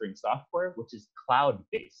manufacturing software, which is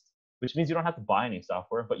cloud-based, which means you don't have to buy any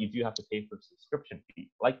software, but you do have to pay for a subscription fee,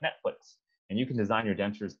 like Netflix. And you can design your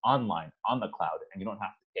dentures online, on the cloud, and you don't have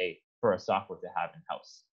to pay for a software to have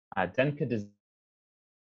in-house. Denka design.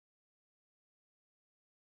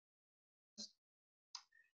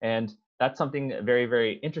 And that's something very,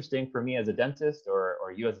 very interesting for me as a dentist, or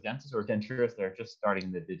you as a dentist, or denturists that are just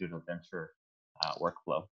starting the digital denture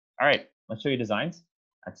workflow. All right, let's show you designs.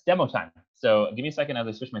 It's demo time. So give me a second as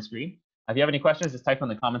I switch my screen. If you have any questions, just type in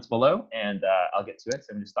the comments below, and I'll get to it. So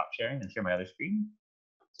I'm going to stop sharing and share my other screen.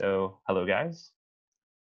 So hello, guys.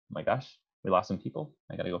 Oh my gosh, we lost some people.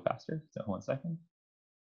 I got to go faster. So 1 second.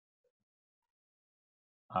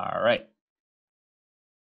 All right.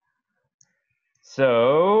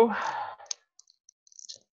 So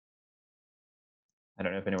I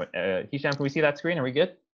don't know if anyone, Hisham, can we see that screen? Are we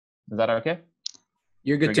good? Is that okay?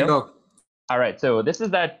 You're good to go. All right, so this is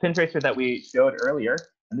that pin tracer that we showed earlier,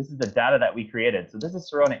 and this is the data that we created. So this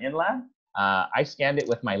is Sirona InLab. I scanned it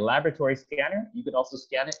with my laboratory scanner. You could also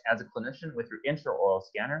scan it as a clinician with your intraoral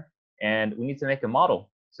scanner, and we need to make a model.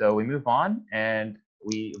 So we move on, and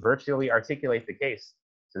we virtually articulate the case.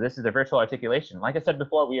 So this is the virtual articulation. Like I said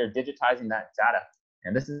before, we are digitizing that data.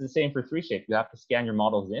 And this is the same for 3Shape. You have to scan your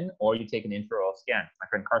models in, or you take an intraoral scan. My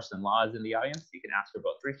friend Carson Law is in the audience. You can ask her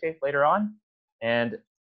about 3Shape later on. And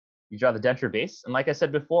you draw the denture base. And like I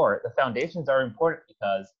said before, the foundations are important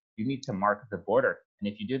because you need to mark the border. And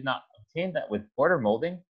if you did not obtain that with border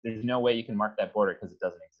molding, there's no way you can mark that border because it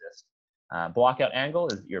doesn't exist. Blockout angle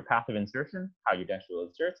is your path of insertion, how your denture will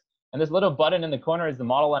insert. And this little button in the corner is the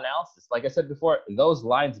model analysis. Like I said before, those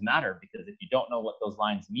lines matter, because if you don't know what those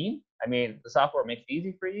lines mean, I mean, the software makes it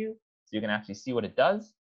easy for you, so you can actually see what it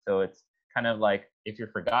does. So it's kind of like if you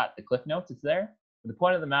forgot the cliff notes, it's there. But the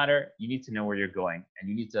point of the matter, you need to know where you're going, and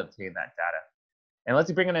you need to obtain that data. And let's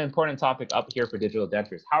bring an important topic up here for digital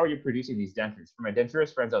dentures. How are you producing these dentures? For my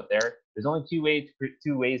denturist friends out there, there's only two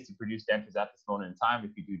ways to produce dentures at this moment in time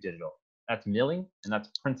if you do digital. That's milling and that's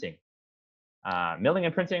printing. Milling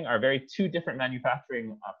and printing are two different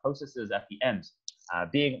manufacturing processes at the end.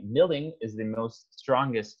 Being milling is the most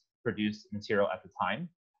strongest produced material at the time.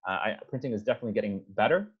 Printing is definitely getting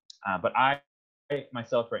better, but I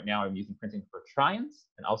myself right now, I'm using printing for try-ins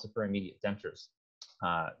and also for immediate dentures,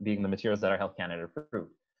 being the materials that are Health Canada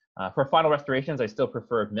approved. For final restorations, I still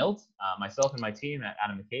prefer milled. Myself and my team at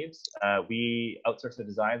Adam McCabe's, we outsource the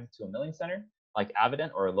designs to a milling center like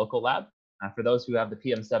Avident or a local lab. For those who have the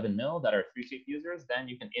PM7 mill that are 3-shape users, then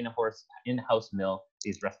you can in-house mill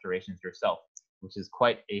these restorations yourself, which is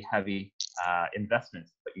quite a heavy investment,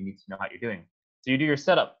 but you need to know how you're doing. So you do your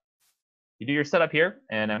setup. You do your setup here,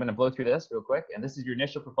 and I'm going to blow through this real quick. And this is your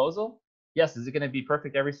initial proposal. Yes, is it going to be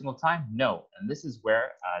perfect every single time? No. And this is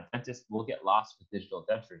where dentists will get lost with digital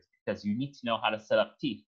dentures, because you need to know how to set up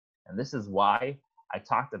teeth. And this is why I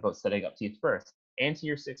talked about setting up teeth first.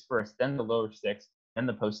 Anterior 6 first, then the lower 6, then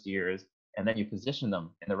the posteriors, and then you position them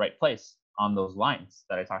in the right place on those lines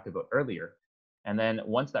that I talked about earlier. And then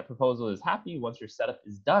once that proposal is happy, once your setup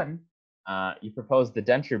is done, you propose the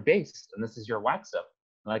denture base, and this is your wax up.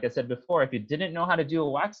 Like I said before, if you didn't know how to do a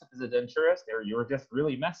wax up as a denturist, or you were just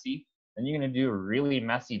really messy, then you're going to do a really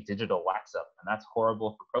messy digital wax up, and that's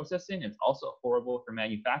horrible for processing. It's also horrible for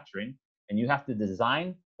manufacturing, and you have to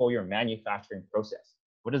design for your manufacturing process.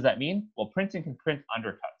 What does that mean? Well, printing can print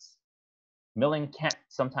undercuts. Milling can't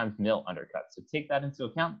sometimes mill undercuts. So take that into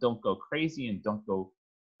account. Don't go crazy and don't go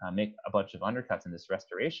make a bunch of undercuts in this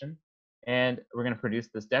restoration. And we're going to produce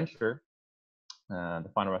this denture,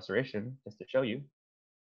 the final restoration, just to show you.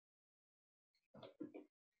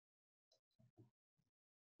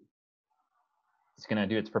 It's going to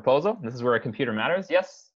do its proposal. This is where a computer matters.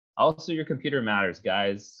 Yes, also your computer matters,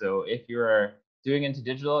 guys. So if you're doing into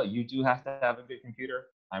digital, you do have to have a good computer.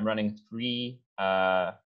 I'm running 3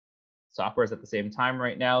 softwares at the same time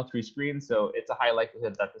right now, 3 screens. So it's a high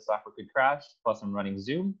likelihood that the software could crash. Plus I'm running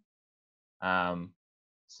Zoom.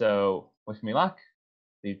 So wish me luck.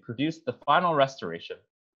 We produced the final restoration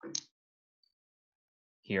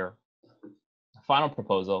here, the final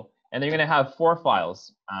proposal. And then you're going to have 4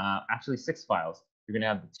 files, actually 6 files. You're going to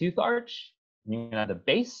have the tooth arch, you're going to have the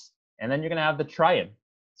base, and then you're going to have the try-in.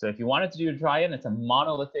 So if you wanted to do a try-in, it's a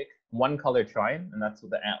monolithic 1-color try-in, and that's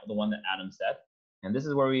what the one that Adam said. And this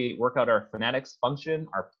is where we work out our phonetics function,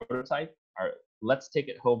 our prototype, our let's take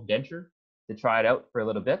it home denture to try it out for a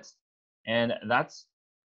little bit. And that's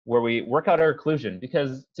where we work out our occlusion,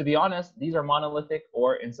 because to be honest, these are monolithic,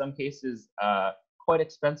 or in some cases, quite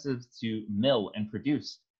expensive to mill and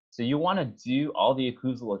produce. So you want to do all the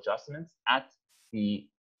occlusal adjustments at the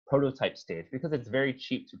prototype stage, because it's very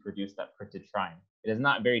cheap to produce that printed try-in. It is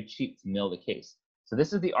not very cheap to mill the case. So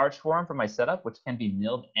this is the arch form for my setup, which can be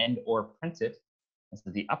milled and or printed. This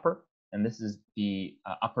is the upper, and this is the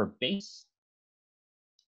upper base.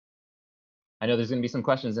 I know there's going to be some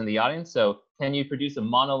questions in the audience. So can you produce a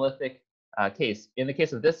monolithic case? In the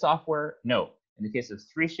case of this software, no. In the case of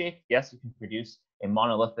 3Shape, yes, you can produce a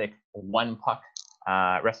monolithic 1-puck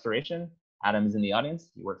restoration. Adam is in the audience.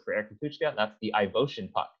 He works for Eric Kapuchka. That's the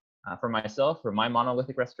iVotion puck. For myself, for my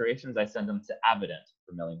monolithic restorations, I send them to Avident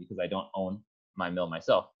for milling because I don't own my mill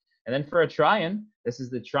myself. And then for a try-in, this is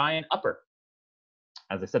the try-in upper.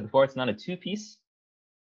 As I said before, it's not a 2-piece.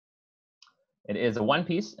 It is a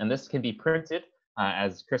 1-piece, and this can be printed.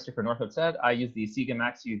 As Christopher Northwood said, I use the Sega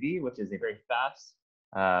Max UV, which is a very fast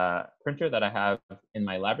printer that I have in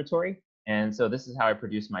my laboratory. And so this is how I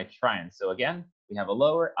produce my try-in. So again, we have a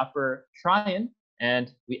lower, upper try-in,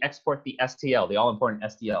 and we export the STL, the all-important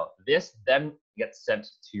STL. This then gets sent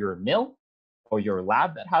to your mill, or your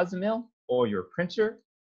lab that has a mill, or your printer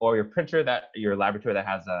that your laboratory that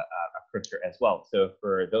has a printer as well. So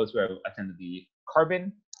for those who have attended the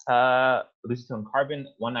carbon, Lucitone Carbon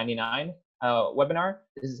 199 webinar,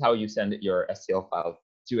 this is how you send your STL file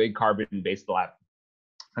to a carbon-based lab.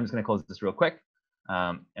 I'm just going to close this real quick,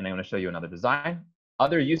 and I'm going to show you another design.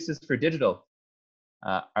 Other uses for digital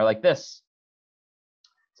are like this.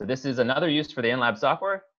 So this is another use for the in-lab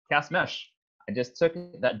software, cast mesh. I just took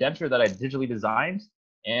that denture that I digitally designed,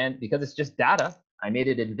 and because it's just data, I made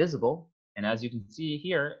it invisible. And as you can see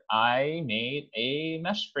here, I made a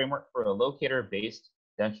mesh framework for a locator-based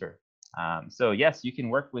denture. So yes, you can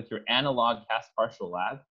work with your analog cast partial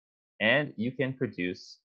lab, and you can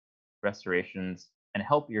produce restorations and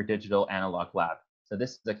help your digital analog lab. So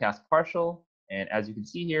this is a cast partial, and as you can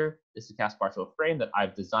see here, this is a cast partial frame that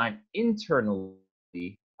I've designed internally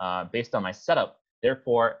based on my setup.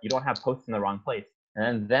 Therefore, you don't have posts in the wrong place.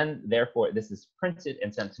 And then therefore, this is printed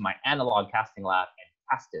and sent to my analog casting lab and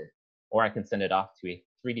casted. Or I can send it off to a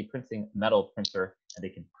 3D printing metal printer, and they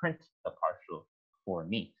can print the partial for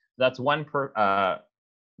me. So that's one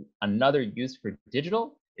another use for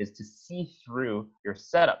digital is to see through your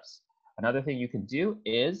setups. Another thing you can do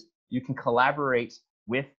is you can collaborate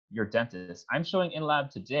with your dentist. I'm showing in lab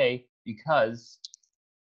today because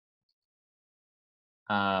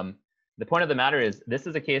The point of the matter is, this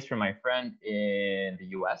is a case from my friend in the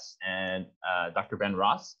US, and Dr. Ben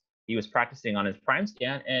Ross. He was practicing on his prime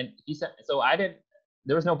scan, and he said, so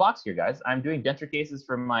there was no box here, guys. I'm doing denture cases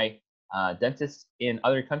for my dentists in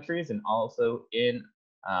other countries and also in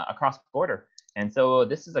across border. And so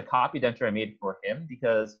this is a copy denture I made for him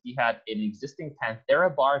because he had an existing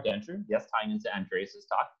Panthera bar denture, yes, tying into Andreas's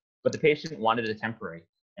talk, but the patient wanted a temporary.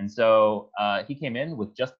 And so he came in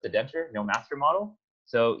with just the denture, no master model.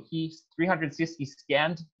 So he 360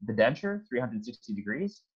 scanned the denture, 360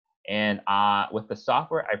 degrees. And with the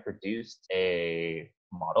software, I produced a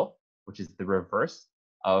model, which is the reverse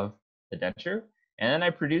of the denture. And then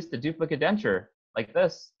I produced a duplicate denture like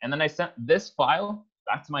this. And then I sent this file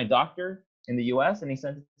back to my doctor in the US, and he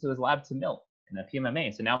sent it to his lab to mill in a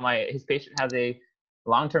PMMA. So now his patient has a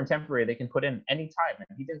long-term temporary they can put in anytime. And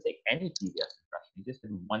he didn't take any PVS impression. He just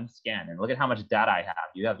did one scan. And look at how much data I have.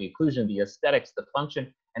 You have the occlusion, the aesthetics, the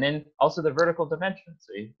function, and then also the vertical dimension.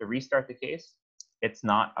 So if you restart the case, it's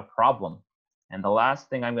not a problem. And the last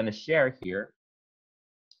thing I'm going to share here,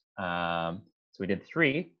 so we did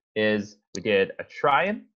 3, is we did a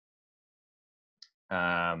try-in.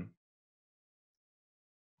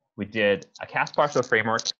 We did a cast partial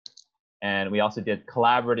framework, and we also did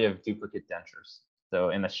collaborative duplicate dentures. So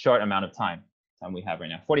in a short amount of time we have right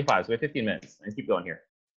now, 45, so we have 15 minutes. Let's keep going here.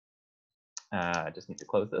 I just need to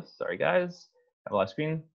close this. Sorry, guys. Have a lot of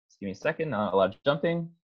screen. Just give me a second. Not a lot of jumping.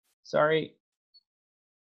 Sorry.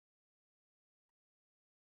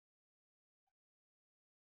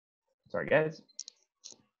 Sorry, guys.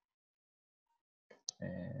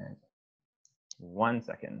 And 1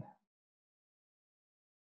 second.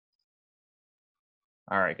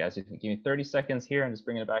 All right, guys, you can give me 30 seconds here. I'm just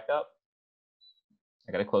bringing it back up.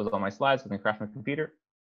 I got to close all my slides. I'm going to crash my computer.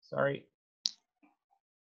 Sorry.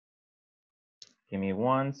 Give me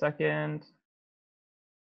 1 second.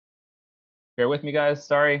 Bear with me, guys.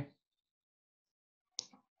 Sorry.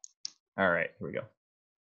 All right, here we go.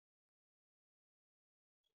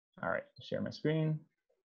 All right, share my screen.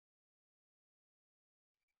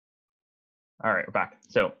 All right, we're back.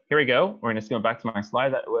 So here we go. We're just going back to my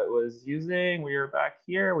slide that I was using. We are back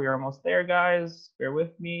here. We are almost there, guys. Bear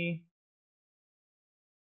with me.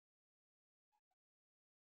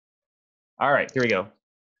 All right, here we go.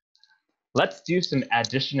 Let's do some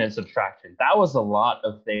addition and subtraction. That was a lot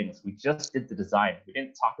of things. We just did the design. We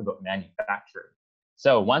didn't talk about manufacturing.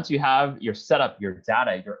 So once you have your setup, your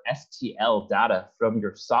data, your STL data from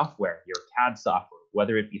your software, your CAD software,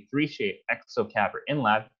 whether it be 3Shape, ExoCAD, or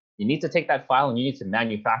InLab, you need to take that file and you need to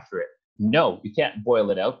manufacture it. No, you can't boil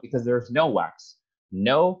it out because there's no wax.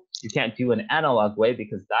 No, you can't do an analog way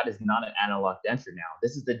because that is not an analog denture now.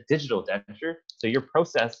 This is the digital denture. So your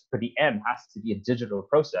process for the end has to be a digital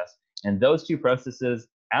process. And those two processes,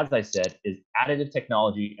 as I said, is additive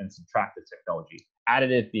technology and subtractive technology.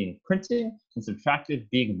 Additive being printing and subtractive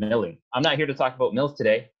being milling. I'm not here to talk about mills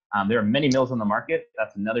today. There are many mills on the market.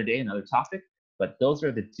 That's another day, another topic. But those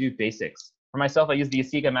are the two basics. For myself, I use the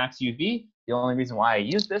Asiga Max UV. The only reason why I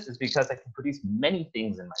use this is because I can produce many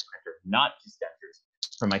things in my printer, not just dentures.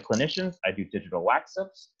 For my clinicians, I do digital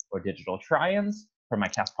wax-ups or digital try-ins. For my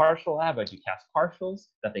cast partial lab, I do cast partials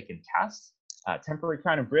that they can cast. Temporary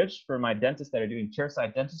crown and bridge for my dentists that are doing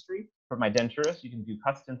chairside dentistry. For my denturists, you can do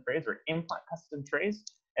custom trays or implant custom trays.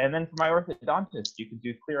 And then for my orthodontist, you can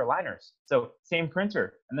do clear aligners. So same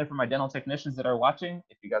printer. And then for my dental technicians that are watching,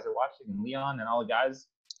 if you guys are watching, and Leon and all the guys,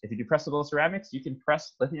 if you do pressable ceramics, you can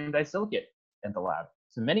press lithium disilicate in the lab.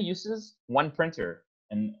 So many uses, one printer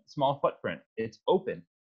and small footprint. It's open.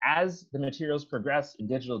 As the materials progress in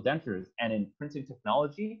digital dentures and in printing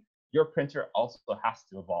technology, your printer also has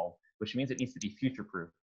to evolve, which means it needs to be future-proof.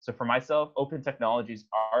 So for myself, open technologies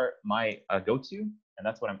are my go-to, and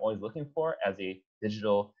that's what I'm always looking for as a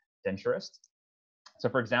digital denturist. So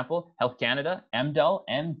for example, Health Canada, MDAL,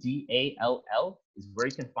 MDALL, is where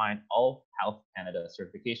you can find all Health Canada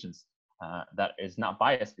certifications. That is not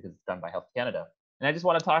biased because it's done by Health Canada. And I just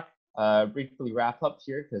want to talk, briefly wrap up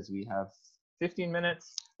here because we have 15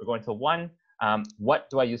 minutes. We're going to 1. What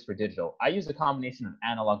do I use for digital? I use a combination of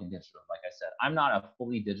analog and digital. Like I said, I'm not a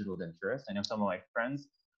fully digital denturist. I know some of my friends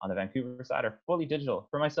on the Vancouver side are fully digital.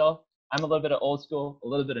 For myself, I'm a little bit of old school, a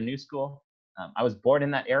little bit of new school. I was born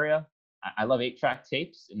in that area. I love 8-track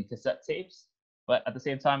tapes and cassette tapes, but at the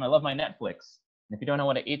same time, I love my Netflix. And if you don't know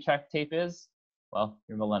what an 8-track tape is, well,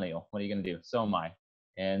 you're a millennial. What are you gonna do? So am I.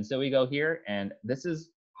 And so we go here, and this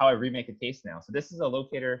is how I remake a case now. So this is a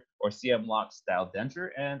locator or CM lock style denture.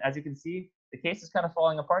 And as you can see, the case is kind of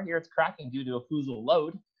falling apart here. It's cracking due to occlusal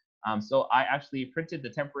load. So I actually printed the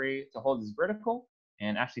temporary to hold this vertical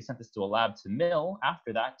and actually sent this to a lab to mill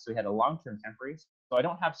after that. So we had a long-term temporary. I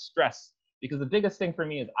don't have stress. Because the biggest thing for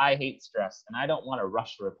me is I hate stress, and I don't want to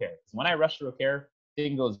rush a repair. Because when I rush a repair,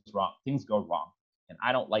 things go wrong. And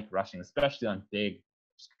I don't like rushing, especially on big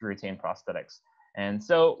retained prosthetics. And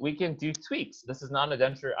so we can do tweaks. This is not a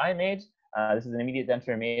denture I made. This is an immediate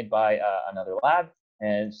denture made by another lab,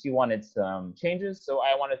 and she wanted some changes. So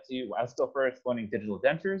I was still first learning digital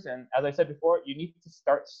dentures. And as I said before, you need to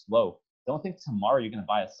start slow. Don't think tomorrow you're going to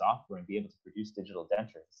buy a software and be able to produce digital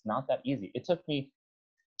dentures. It's not that easy. It took me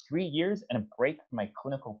 3 years and a break from my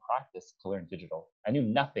clinical practice to learn digital. I knew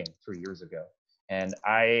nothing 3 years ago. And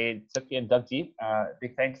I took it and dug deep.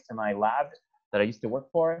 Big thanks to my lab that I used to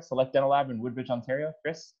work for, Select Dental Lab in Woodbridge, Ontario.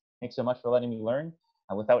 Chris, thanks so much for letting me learn.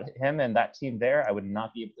 Without him and that team there, I would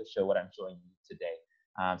not be able to show what I'm showing you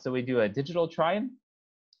today. So we do a digital try-in,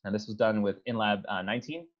 and this was done with InLab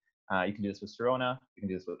 19. You can do this with Sirona, you can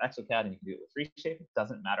do this with Exocad, and you can do it with 3Shape. It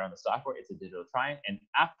doesn't matter on the software, it's a digital try-in. And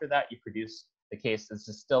after that, you produce the case. This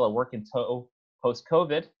is still a work in tow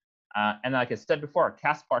post-COVID. And like I said before,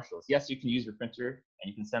 cast partials. Yes, you can use your printer and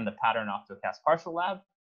you can send the pattern off to a cast partial lab.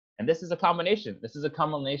 And this is a combination. This is a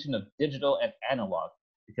combination of digital and analog,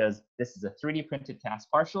 because this is a 3D printed cast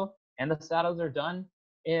partial and the saddles are done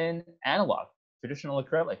in analog, traditional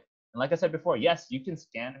acrylic. And like I said before, yes, you can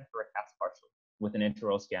scan for a cast partial with an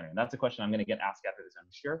intraoral scanner. And that's a question I'm going to get asked after this, I'm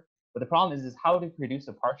sure. But the problem is how to produce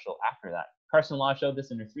a partial after that. Carson Law showed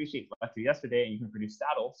this in her 3Shape lecture yesterday, and you can produce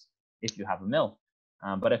saddles if you have a mill.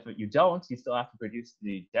 But if you don't, you still have to produce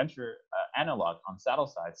the denture analog on saddle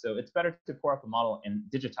side. So it's better to pour up a model and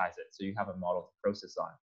digitize it so you have a model to process on.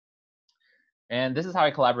 And this is how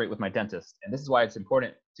I collaborate with my dentist. And this is why it's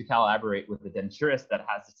important to collaborate with a denturist that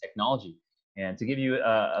has the technology. And to give you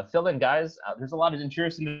a fill-in, guys, there's a lot of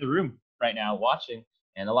denturists in the room right now watching.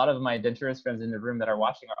 And a lot of my denturist friends in the room that are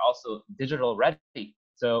watching are also digital ready.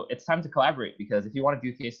 So it's time to collaborate, because if you want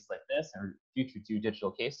to do cases like this or future do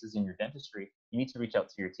digital cases in your dentistry, you need to reach out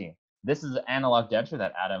to your team. This is an analog denture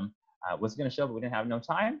that Adam was going to show, but we didn't have no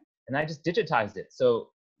time. And I just digitized it. So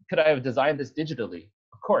could I have designed this digitally?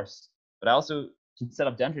 Of course. But I also can set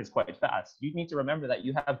up dentures quite fast. You need to remember that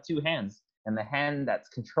you have two hands, and the hand that's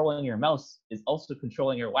controlling your mouse is also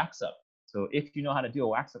controlling your wax up. So if you know how to do a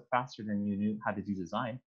wax up faster than you knew how to do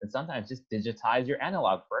design, then sometimes just digitize your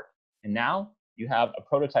analog work. And now you have a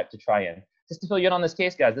prototype to try in. Just to fill you in on this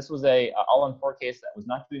case, guys, this was a all-on-4 case that was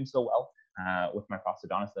not doing so well with my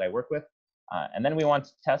prosthodontist that I work with. And then we wanted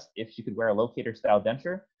to test if she could wear a locator-style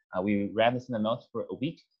denture. We ran this in the mouth for a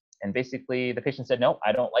week, and basically the patient said, no,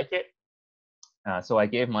 I don't like it. So I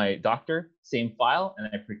gave my doctor same file, and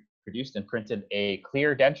I produced and printed a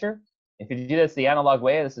clear denture. If you do this the analog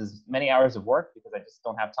way, this is many hours of work because I just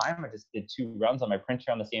don't have time. I just did 2 runs on my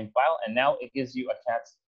printer on the same file, and now it gives you a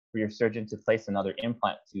chance for your surgeon to place another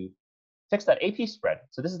implant to fix that AP spread.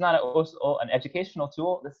 So this is not an educational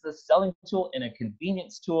tool. This is a selling tool and a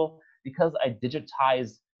convenience tool, because I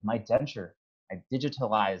digitized my denture. I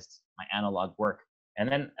digitalized my analog work. And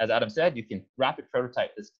then, as Adam said, you can rapid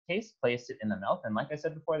prototype this case, place it in the mouth. And like I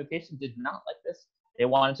said before, the patient did not like this. They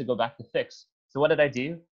wanted to go back to fix. So what did I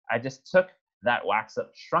do? I just took that wax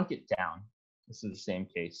up, shrunk it down. This is the same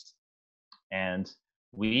case. And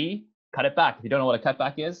we cut it back. If you don't know what a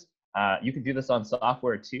cutback is, you can do this on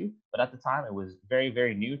software too. But at the time, it was very,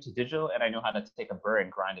 very new to digital, and I know how to take a burr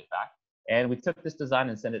and grind it back. And we took this design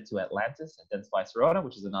and sent it to Atlantis and Dentsply Sirona,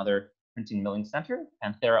 which is another printing milling center.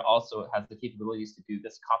 Panthera also has the capabilities to do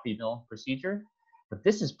this copy mill procedure. But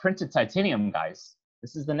this is printed titanium, guys.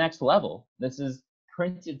 This is the next level. This is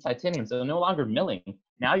printed titanium, so no longer milling.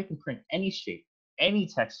 Now you can print any shape, any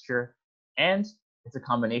texture, and it's a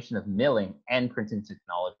combination of milling and printing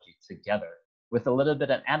technology together with a little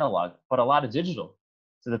bit of analog, but a lot of digital.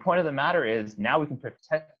 So the point of the matter is now we can print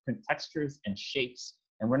textures and shapes,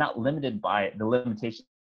 and we're not limited by the limitations.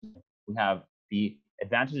 We have the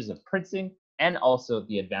advantages of printing and also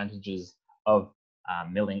the advantages of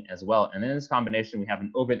milling as well. And in this combination, we have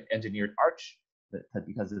an over-engineered arch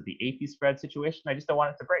because of the AP spread situation. I just don't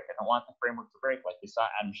want it to break. I don't want the framework to break like we saw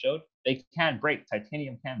Adam showed. They can break.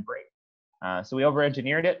 Titanium can break. So we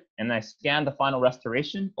over-engineered it, and I scanned the final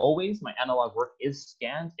restoration. Always, my analog work is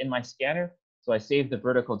scanned in my scanner. So I saved the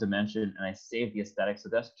vertical dimension, and I saved the aesthetic. So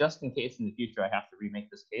that's just in case in the future I have to remake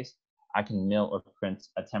this case, I can mill or print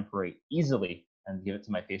a temporary easily and give it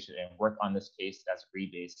to my patient and work on this case as a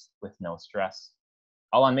rebase with no stress.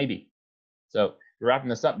 All on maybe. So we're wrapping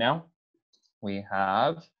this up now. We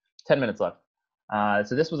have 10 minutes left.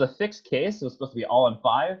 So this was a fixed case. It was supposed to be all on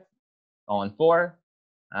 5, all on 4.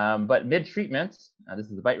 But mid-treatment, this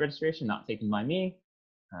is the bite registration, not taken by me.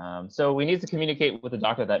 So we need to communicate with the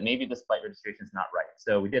doctor that maybe this bite registration is not right.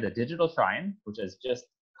 So we did a digital try-in, which is just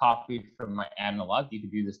copied from my analog. You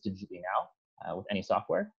could do this digitally now with any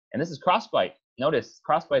software. And this is crossbite. Notice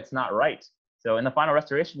crossbite's not right. So in the final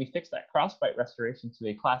restoration, we fixed that crossbite restoration to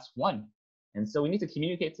a class 1. And so we need to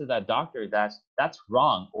communicate to that doctor that that's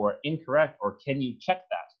wrong or incorrect, or can you check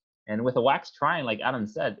that? And with a wax try-in, like Adam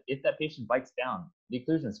said, if that patient bites down, the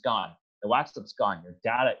occlusion is gone, the wax up's gone, your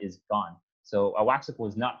data is gone. So a wax up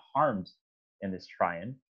was not harmed in this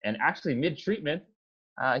try-in. And actually mid-treatment,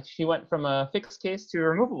 she went from a fixed case to a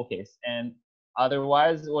removable case. And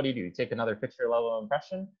otherwise, what do? Take another picture level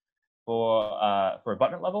impression for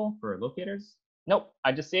abutment level, for locators? Nope,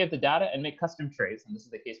 I just saved the data and make custom trays. And this is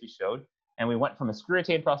the case we showed. And we went from a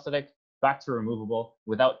screw-retained prosthetic back to removable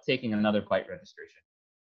without taking another bite registration.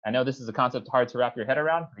 I know this is a concept hard to wrap your head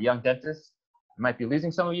around. For the young dentists, I might be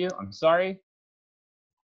losing some of you. I'm sorry.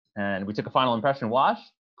 And we took a final impression wash,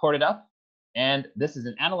 poured it up, and this is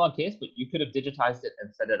an analog case, but you could have digitized it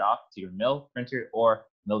and sent it off to your mill, printer, or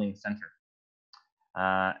milling center.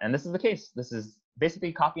 And this is the case. This is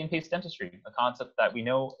basically copy and paste dentistry, a concept that we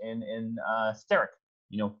know in steric.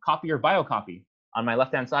 Copy or biocopy. On my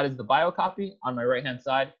left-hand side is the biocopy. On my right-hand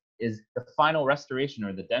side is the final restoration,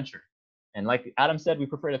 or the denture. And like Adam said, we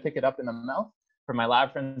prefer to pick it up in the mouth. For my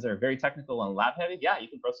lab friends that are very technical and lab heavy, yeah, you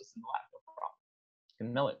can process in the lab, no problem. You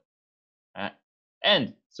can mill it.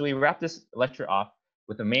 And so we wrap this lecture off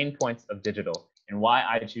with the main points of digital and why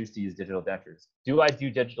I choose to use digital dentures. Do I do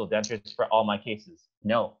digital dentures for all my cases?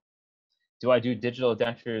 No. Do I do digital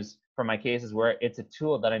dentures for my cases where it's a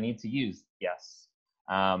tool that I need to use? Yes.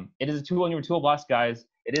 It is a tool in your toolbox, guys.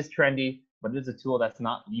 It is trendy, but it is a tool that's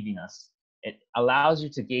not leaving us. It allows you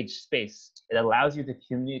to gauge space. It allows you to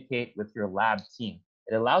communicate with your lab team.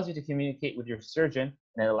 It allows you to communicate with your surgeon,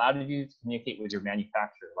 and it allows you to communicate with your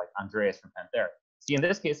manufacturer, like Andreas from Panthera. See, in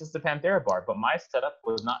this case, it's the Panthera bar, but my setup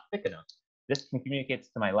was not thick enough. This communicates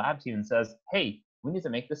to my lab team and says, hey, we need to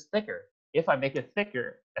make this thicker. If I make it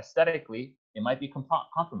thicker, aesthetically, it might be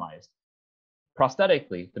compromised.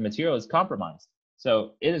 Prosthetically, the material is compromised.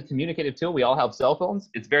 So it is a communicative tool. We all have cell phones.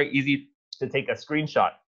 It's very easy to take a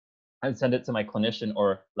screenshot and send it to my clinician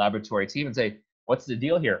or laboratory team and say, what's the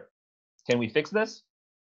deal here? Can we fix this?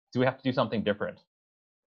 Do we have to do something different?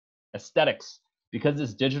 Aesthetics. Because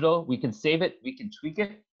it's digital, we can save it, we can tweak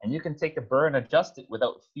it, and you can take a burr and adjust it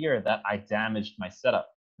without fear that I damaged my setup.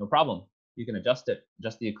 No problem. You can adjust it,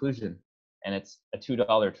 adjust the occlusion, and it's a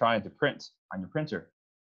 $2 trying to print on your printer.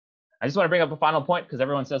 I just want to bring up a final point because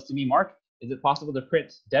everyone says to me, Mark, is it possible to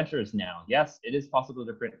print dentures now? Yes, it is possible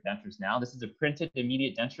to print dentures now. This is a printed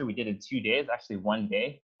immediate denture we did in 2 days, actually 1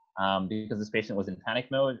 day, because this patient was in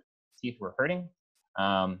panic mode, teeth were hurting.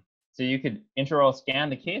 So you could intraoral scan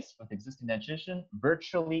the case with existing dentition,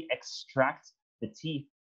 virtually extract the teeth,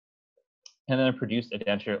 and then produce a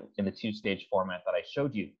denture in the 2-stage format that I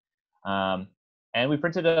showed you. And we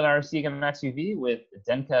printed it on our Seagam Max UV with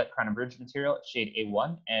Denka crown and bridge material, shade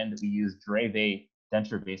A1, and we used Dreve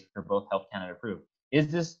denture base for both Health Canada approved. Is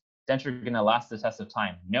this denture going to last the test of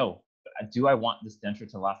time? No. But do I want this denture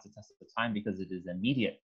to last the test of time because it is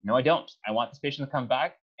immediate? No, I don't. I want this patient to come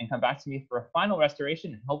back to me for a final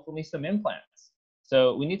restoration and hopefully some implants.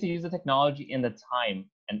 So we need to use the technology in the time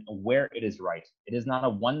and where it is right. It is not a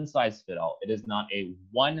one-size-fits-all. It is not a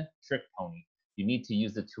one-trick pony. You need to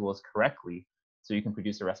use the tools correctly so you can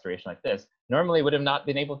produce a restoration like this. Normally, I would have not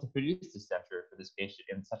been able to produce this denture for this patient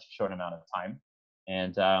in such a short amount of time.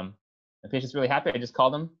 And the patient's really happy. I just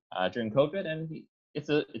called him during COVID, and it's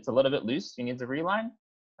a little bit loose. He needs a reline,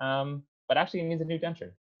 but actually he needs a new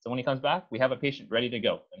denture. So when he comes back, we have a patient ready to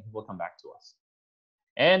go, and he will come back to us.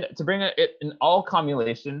 And to bring it in all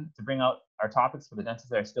cumulation, to bring out our topics for the dentists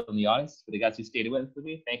that are still in the audience, for the guys who stayed with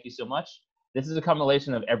me, thank you so much. This is a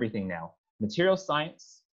cumulation of everything now. Material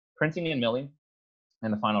science, printing and milling,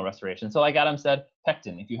 and the final restoration. So like Adam said,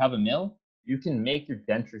 pectin, if you have a mill, you can make your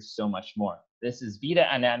denture so much more. This is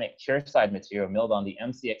Vita Anamic chairside material milled on the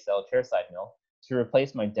MCXL chairside mill to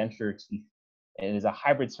replace my denture teeth. It is a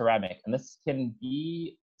hybrid ceramic, and this can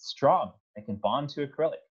be strong. It can bond to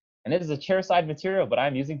acrylic. And it is a chairside material, but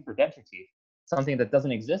I'm using for denture teeth, something that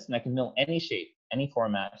doesn't exist, and I can mill any shape, any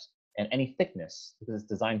format, and any thickness because it's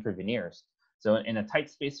designed for veneers. So in a tight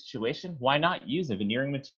space situation, why not use a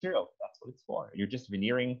veneering material? That's what it's for. You're just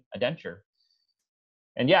veneering a denture.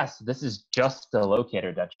 And yes, this is just a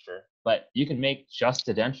locator denture, but you can make just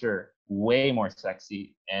a denture way more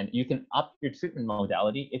sexy, and you can up your treatment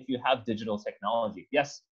modality if you have digital technology.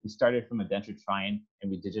 Yes, we started from a denture try-in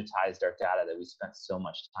and we digitized our data that we spent so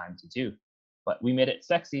much time to do, but we made it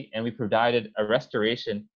sexy and we provided a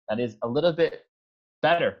restoration that is a little bit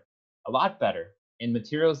better, a lot better in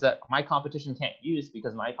materials that my competition can't use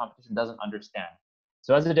because my competition doesn't understand.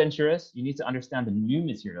 So as a denturist, you need to understand the new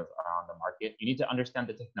materials are on the market. You need to understand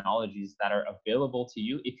the technologies that are available to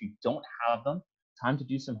you. If you don't have them, time to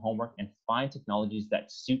do some homework and find technologies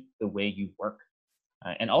that suit the way you work,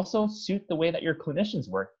 and also suit the way that your clinicians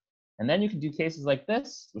work. And then you can do cases like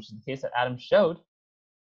this, which is the case that Adam showed.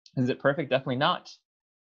 Is it perfect? Definitely not.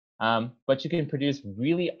 But you can produce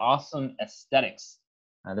really awesome aesthetics.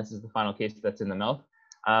 This is the final case that's in the mouth.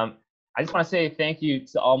 I just want to say thank you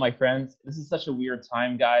to all my friends. This is such a weird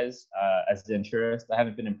time, guys, as a denturist. I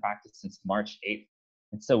haven't been in practice since March 8th.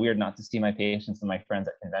 It's so weird not to see my patients and my friends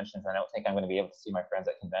at conventions. I don't think I'm going to be able to see my friends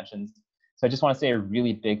at conventions. So I just want to say a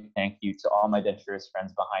really big thank you to all my denturist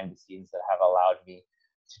friends behind the scenes that have allowed me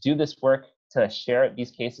to do this work, to share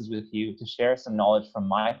these cases with you, to share some knowledge from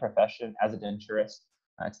my profession as a denturist.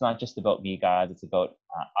 It's not just about me, guys. It's about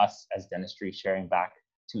us as dentistry sharing back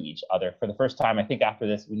to each other. For the first time, I think after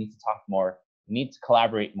this, we need to talk more. We need to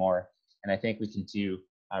collaborate more. And I think we can do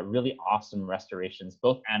really awesome restorations,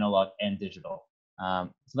 both analog and digital.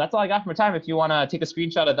 So that's all I got for my time. If you want to take a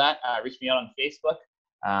screenshot of that, reach me out on Facebook.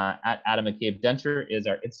 At Adam McCabe Denture is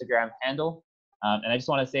our Instagram handle. And I just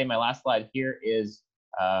want to say my last slide here is,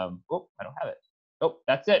 oh, I don't have it. Oh,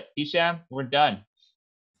 that's it. Hisham, we're done.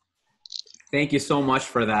 Thank you so much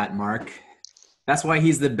for that, Mark. That's why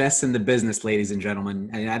he's the best in the business, ladies and gentlemen.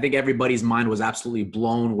 And I think everybody's mind was absolutely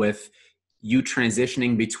blown with you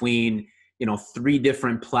transitioning between, 3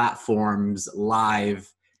 different platforms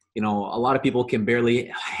live. A lot of people can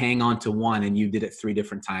barely hang on to one, and you did it 3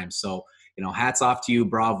 different times. So, hats off to you,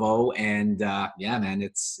 bravo. And yeah, man,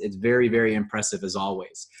 it's very, very impressive as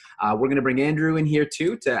always. We're going to bring Andrew in here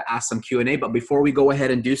too to ask some Q&A. But before we go ahead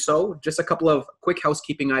and do so, just a couple of quick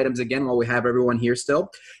housekeeping items again while we have everyone here still.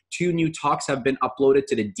 2 new talks have been uploaded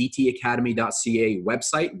to the dtacademy.ca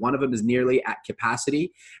website. One of them is nearly at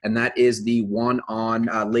capacity, and that is the one on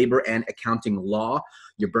labor and accounting law.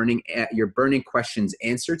 Your burning questions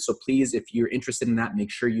answered. So please, if you're interested in that,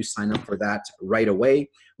 make sure you sign up for that right away.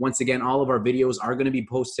 Once again, all of our videos are going to be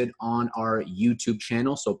posted on our YouTube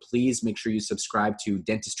channel. So please make sure you subscribe to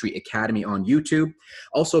Dentistry Academy on YouTube.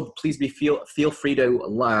 Also, please feel free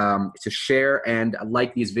to share and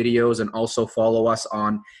like these videos, and also follow us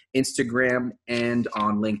on Instagram and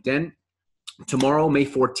on LinkedIn. Tomorrow, May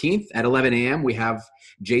 14th at 11 a.m., we have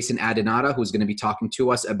Jason Adinata, who's going to be talking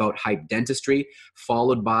to us about hype dentistry,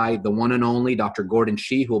 followed by the one and only Dr. Gordon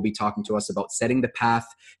Shee, who will be talking to us about setting the path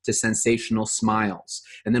to sensational smiles.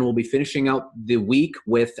 And then we'll be finishing out the week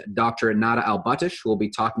with Dr. Nada Albatish, who will be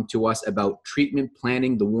talking to us about treatment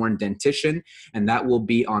planning the worn dentition. And that will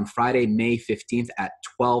be on Friday, May 15th at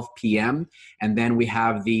 12 p.m. And then we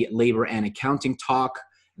have the labor and accounting talk.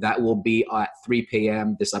 That will be at 3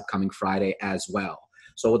 p.m. this upcoming Friday as well.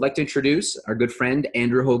 So I would like to introduce our good friend,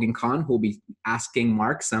 Andrew Hogan-Khan, who will be asking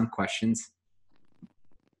Mark some questions.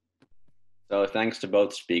 So thanks to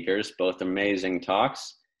both speakers, both amazing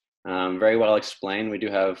talks. Very well explained. We do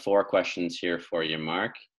have 4 questions here for you,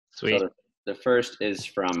 Mark. Sweet. So the first is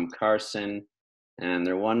from Carson, and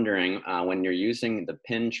they're wondering when you're using the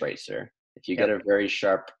pin tracer, if you get a very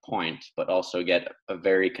sharp point, but also get a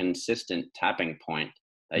very consistent tapping point,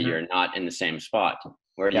 you're not in the same spot.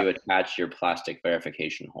 Where do you attach your plastic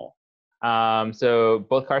verification hole? So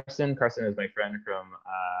both Carson is my friend from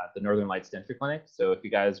the Northern Lights Denture Clinic. So if you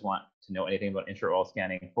guys want to know anything about intraoral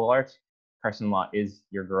scanning full arch, Carson Law is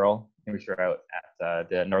your girl. You can reach her out at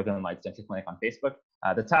the Northern Lights Denture Clinic on Facebook.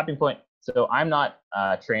 The tapping point. So I'm not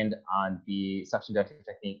trained on the suction denture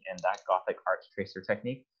technique and that Gothic arch tracer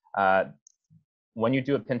technique. When you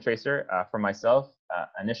do a pin tracer, for myself,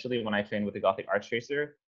 initially when I trained with the Gothic arch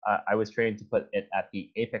tracer, I was trained to put it at the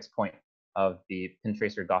apex point of the pin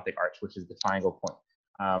tracer Gothic arch, which is the triangle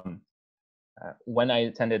point. When I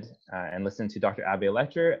attended and listened to Dr. Abe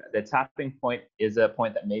lecture, the tapping point is a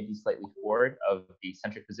point that may be slightly forward of the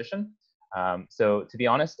centric position. So to be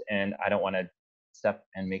honest, and I don't want to step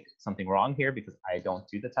and make something wrong here because I don't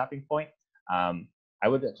do the tapping point, I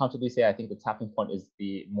would comfortably say I think the tapping point is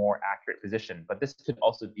the more accurate position, but this could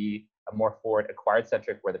also be a more forward acquired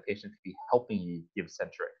centric where the patient could be helping you give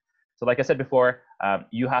centric. So like I said before,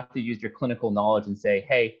 you have to use your clinical knowledge and say,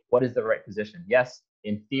 hey, what is the right position? Yes,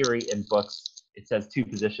 in theory, in books, it says 2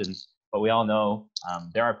 positions, but we all know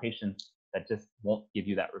there are patients that just won't give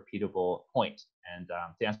you that repeatable point. And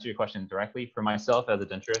to answer your question directly, for myself as a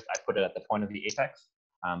denturist, I put it at the point of the apex.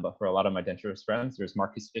 But for a lot of my denturist friends, there's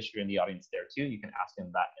Marcus Fisher in the audience there too. You can ask him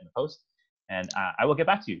that in the post. And I will get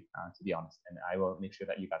back to you, to be honest. And I will make sure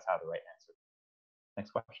that you guys have the right answer.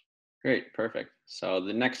 Next question. Great, perfect. So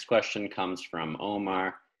the next question comes from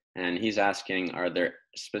Omar, and he's asking, are there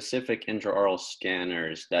specific intraoral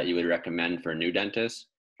scanners that you would recommend for new dentists?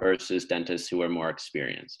 versus dentists who are more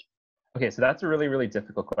experienced? Okay, so that's a really, really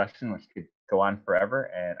difficult question, which could go on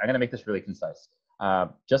forever. And I'm going to make this really concise.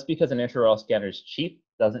 Just because an intraoral scanner is cheap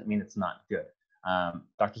doesn't mean it's not good.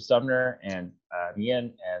 Dr. Sumner and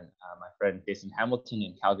Mian and my friend Jason Hamilton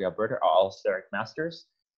in Calgary, Alberta are all steric masters.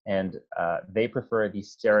 And they prefer the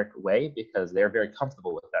steric way because they're very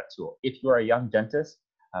comfortable with that tool. If you are a young dentist,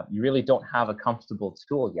 you really don't have a comfortable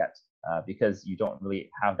tool yet because you don't really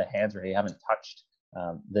have the hands or you haven't touched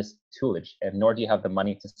this toolage, and nor do you have the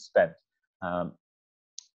money to spend.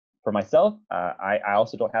 For myself, I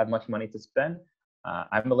also don't have much money to spend.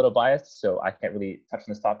 I'm a little biased, so I can't really touch on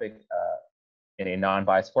this topic in a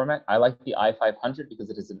non-biased format. I like the i500 because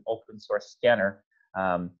it is an open source scanner,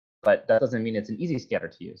 but that doesn't mean it's an easy scanner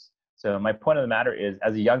to use. So my point of the matter is,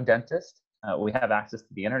 as a young dentist, we have access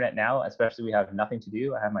to the internet now, especially we have nothing to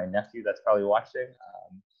do. I have my nephew that's probably watching.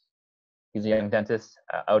 He's a young dentist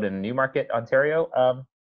out in Newmarket, Ontario.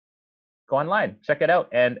 Go online, check it out.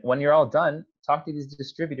 And when you're all done, talk to these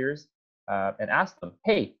distributors and ask them,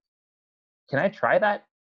 hey, can I try that?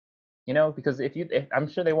 You know, because if I'm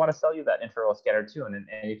sure they want to sell you that intraoral scanner too. And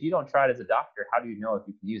if you don't try it as a doctor, how do you know if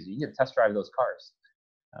you can use it? You can test drive those cars.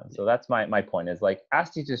 So that's my point is, like,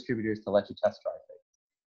 ask these distributors to let you test drive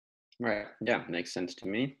it. Right. Yeah, makes sense to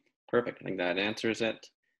me. Perfect. I think that answers it.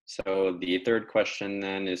 So the third question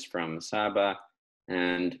then is from Saba.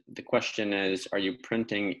 And the question is, are you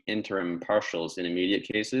printing interim partials in immediate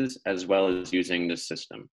cases as well as using this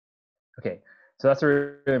system? Okay, so that's a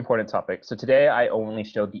really important topic. So today I only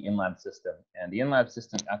showed the in-lab system, and the in-lab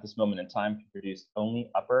system at this moment in time can produce only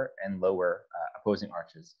upper and lower opposing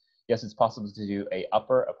arches. Yes, it's possible to do a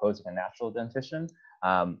upper opposing a natural dentition.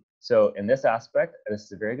 So in this aspect, this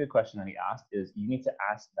is a very good question that he asked, is you need to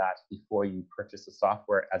ask that before you purchase the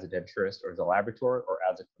software as a denturist or as a laboratory or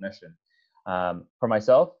as a clinician. For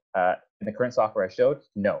myself, in the current software I showed,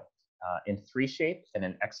 no. In 3Shape and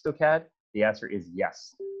in exocad, the answer is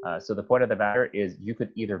yes. So the point of the matter is you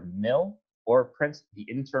could either mill or print the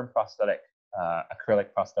interim prosthetic,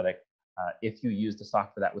 acrylic prosthetic, if you used a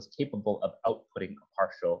software that was capable of outputting a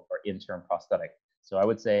partial or interim prosthetic. So I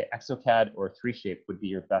would say exocad or 3Shape would be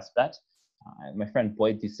your best bet. My friend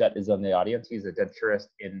Boyd Doucette is on the audience. He's a denturist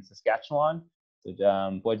in Saskatchewan.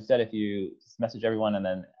 So Boyd Doucette, if you just message everyone and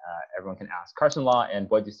then everyone can ask. Carson Law and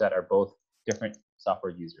Boyd Doucette are both different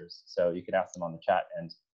software users. So you can ask them on the chat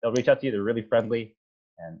and they'll reach out to you. They're really friendly,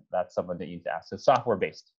 and that's someone that you need to ask. So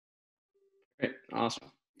software-based. Great,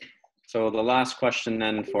 awesome. So the last question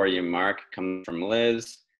then for you, Mark, comes from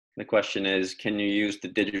Liz. The question is, can you use the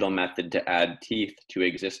digital method to add teeth to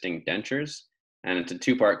existing dentures? And it's a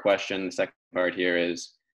two-part question. The second part here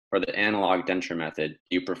is, for the analog denture method,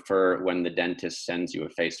 do you prefer when the dentist sends you a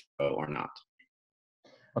face photo or not?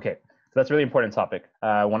 Okay, so that's a really important topic.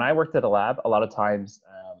 When I worked at a lab, a lot of times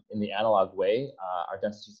in the analog way, our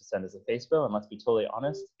dentists used to send us a face bill. And let's be totally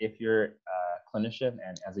honest, if you're a clinician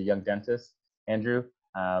and as a young dentist, Andrew,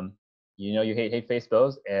 you know you hate face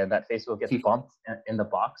bills, and that face bill gets bumped in the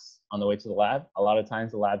box on the way to the lab. A lot of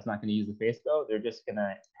times the lab's not going to use the face bill. They're just going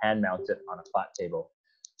to hand mount it on a flat table.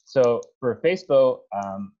 So for a face bow,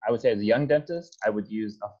 I would say as a young dentist, I would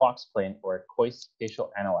use a Fox plane or a Cois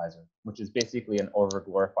facial analyzer, which is basically an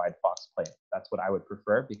over-glorified Fox plane. That's what I would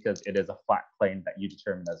prefer because it is a flat plane that you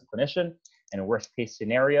determine as a clinician. And worst case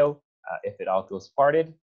scenario, if it all goes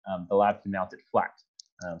farted, the lab can mount it flat.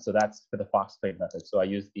 So that's for the Fox plane method. So I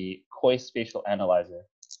use the Cois facial analyzer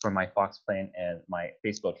for my Fox plane and my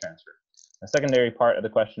face bow transfer. The secondary part of the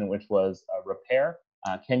question, which was repair.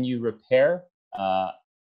 Can you repair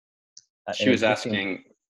she was asking,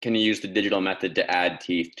 can you use the digital method to add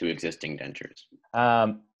teeth to existing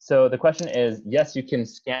dentures? So the question is, yes, you can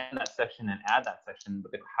scan that section and add that section,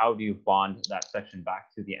 but how do you bond that section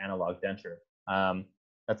back to the analog denture?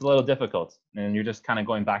 That's a little difficult, and you're just kind of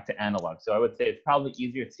going back to analog. So I would say it's probably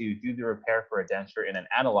easier to do the repair for a denture in an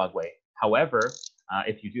analog way. However,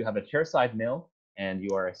 if you do have a chairside mill and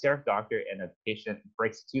you are a steric doctor and a patient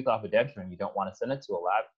breaks a tooth off a denture and you don't want to send it to a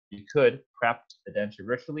lab, you could prep the denture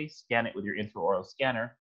virtually, scan it with your intraoral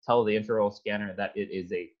scanner, tell the intraoral scanner that it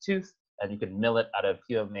is a tooth, and you can mill it out of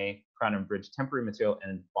PMA, crown and bridge temporary material,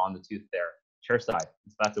 and bond the tooth there, chairside.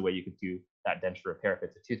 So that's the way you could do that denture repair if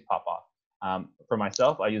it's a tooth pop off. For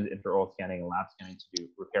myself, I use intraoral scanning and lab scanning to do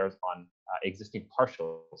repairs on existing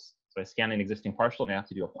partials. So I scan an existing partial and I have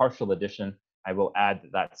to do a partial addition. I will add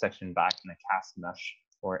that section back in a cast mesh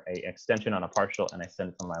or an extension on a partial, and I send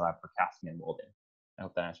it to my lab for casting and molding. I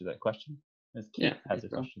hope that answers that question. Yeah, has a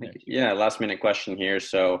question there too. Yeah, last minute question here.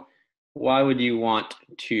 So why would you want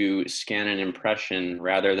to scan an impression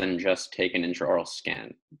rather than just take an intraoral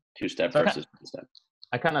scan? Two-step versus one-step.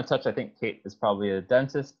 I kind of touched, I think Kate is probably a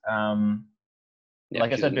dentist. Yeah,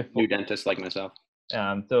 Like I she's said a before, new dentist like myself.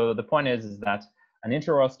 so the point is that an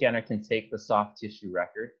intraoral scanner can take the soft tissue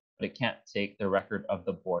record, but it can't take the record of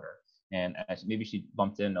the border. And as maybe she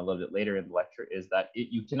bumped in a little bit later in the lecture, is that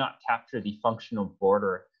you cannot capture the functional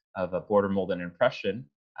border of a border mold and impression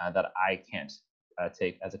that I can't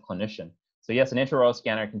take as a clinician. So yes, an intraoral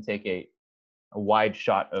scanner can take a wide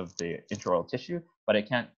shot of the intraoral tissue, but it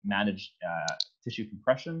can't manage tissue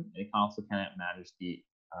compression. It also cannot manage the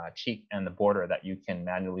cheek and the border that you can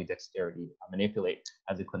manually dexterity manipulate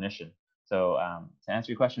as a clinician. So to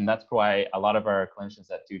answer your question, that's why a lot of our clinicians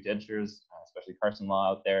that do dentures, especially Carson Law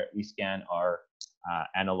out there, we scan our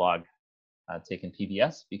analog taken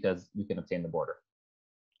PBS because we can obtain the border.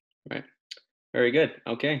 Right. Very good.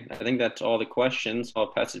 Okay. I think that's all the questions.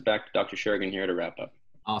 I'll pass it back to Dr. Shergan here to wrap up.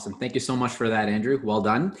 Awesome. Thank you so much for that, Andrew. Well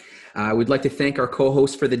done. We'd like to thank our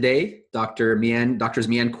co-hosts for the day, Doctors Mian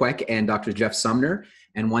Kwek and Dr. Jeff Sumner.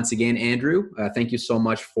 And once again, Andrew, thank you so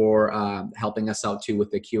much for helping us out too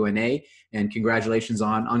with the Q&A, and congratulations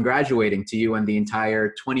on graduating to you and the entire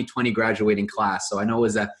 2020 graduating class. So I know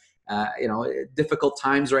it was difficult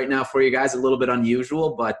times right now for you guys, a little bit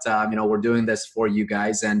unusual, but we're doing this for you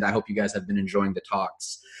guys, and I hope you guys have been enjoying the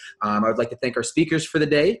talks. I would like to thank our speakers for the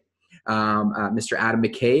day, Mr. Adam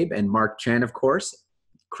McCabe and Mark Chan, of course,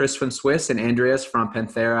 Chris from Swiss and Andreas from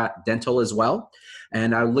Panthera Dental as well.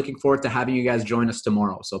 And I'm looking forward to having you guys join us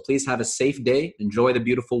tomorrow. So please have a safe day. Enjoy the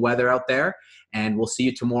beautiful weather out there. And we'll see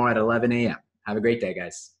you tomorrow at 11 a.m. Have a great day,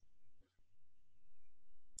 guys.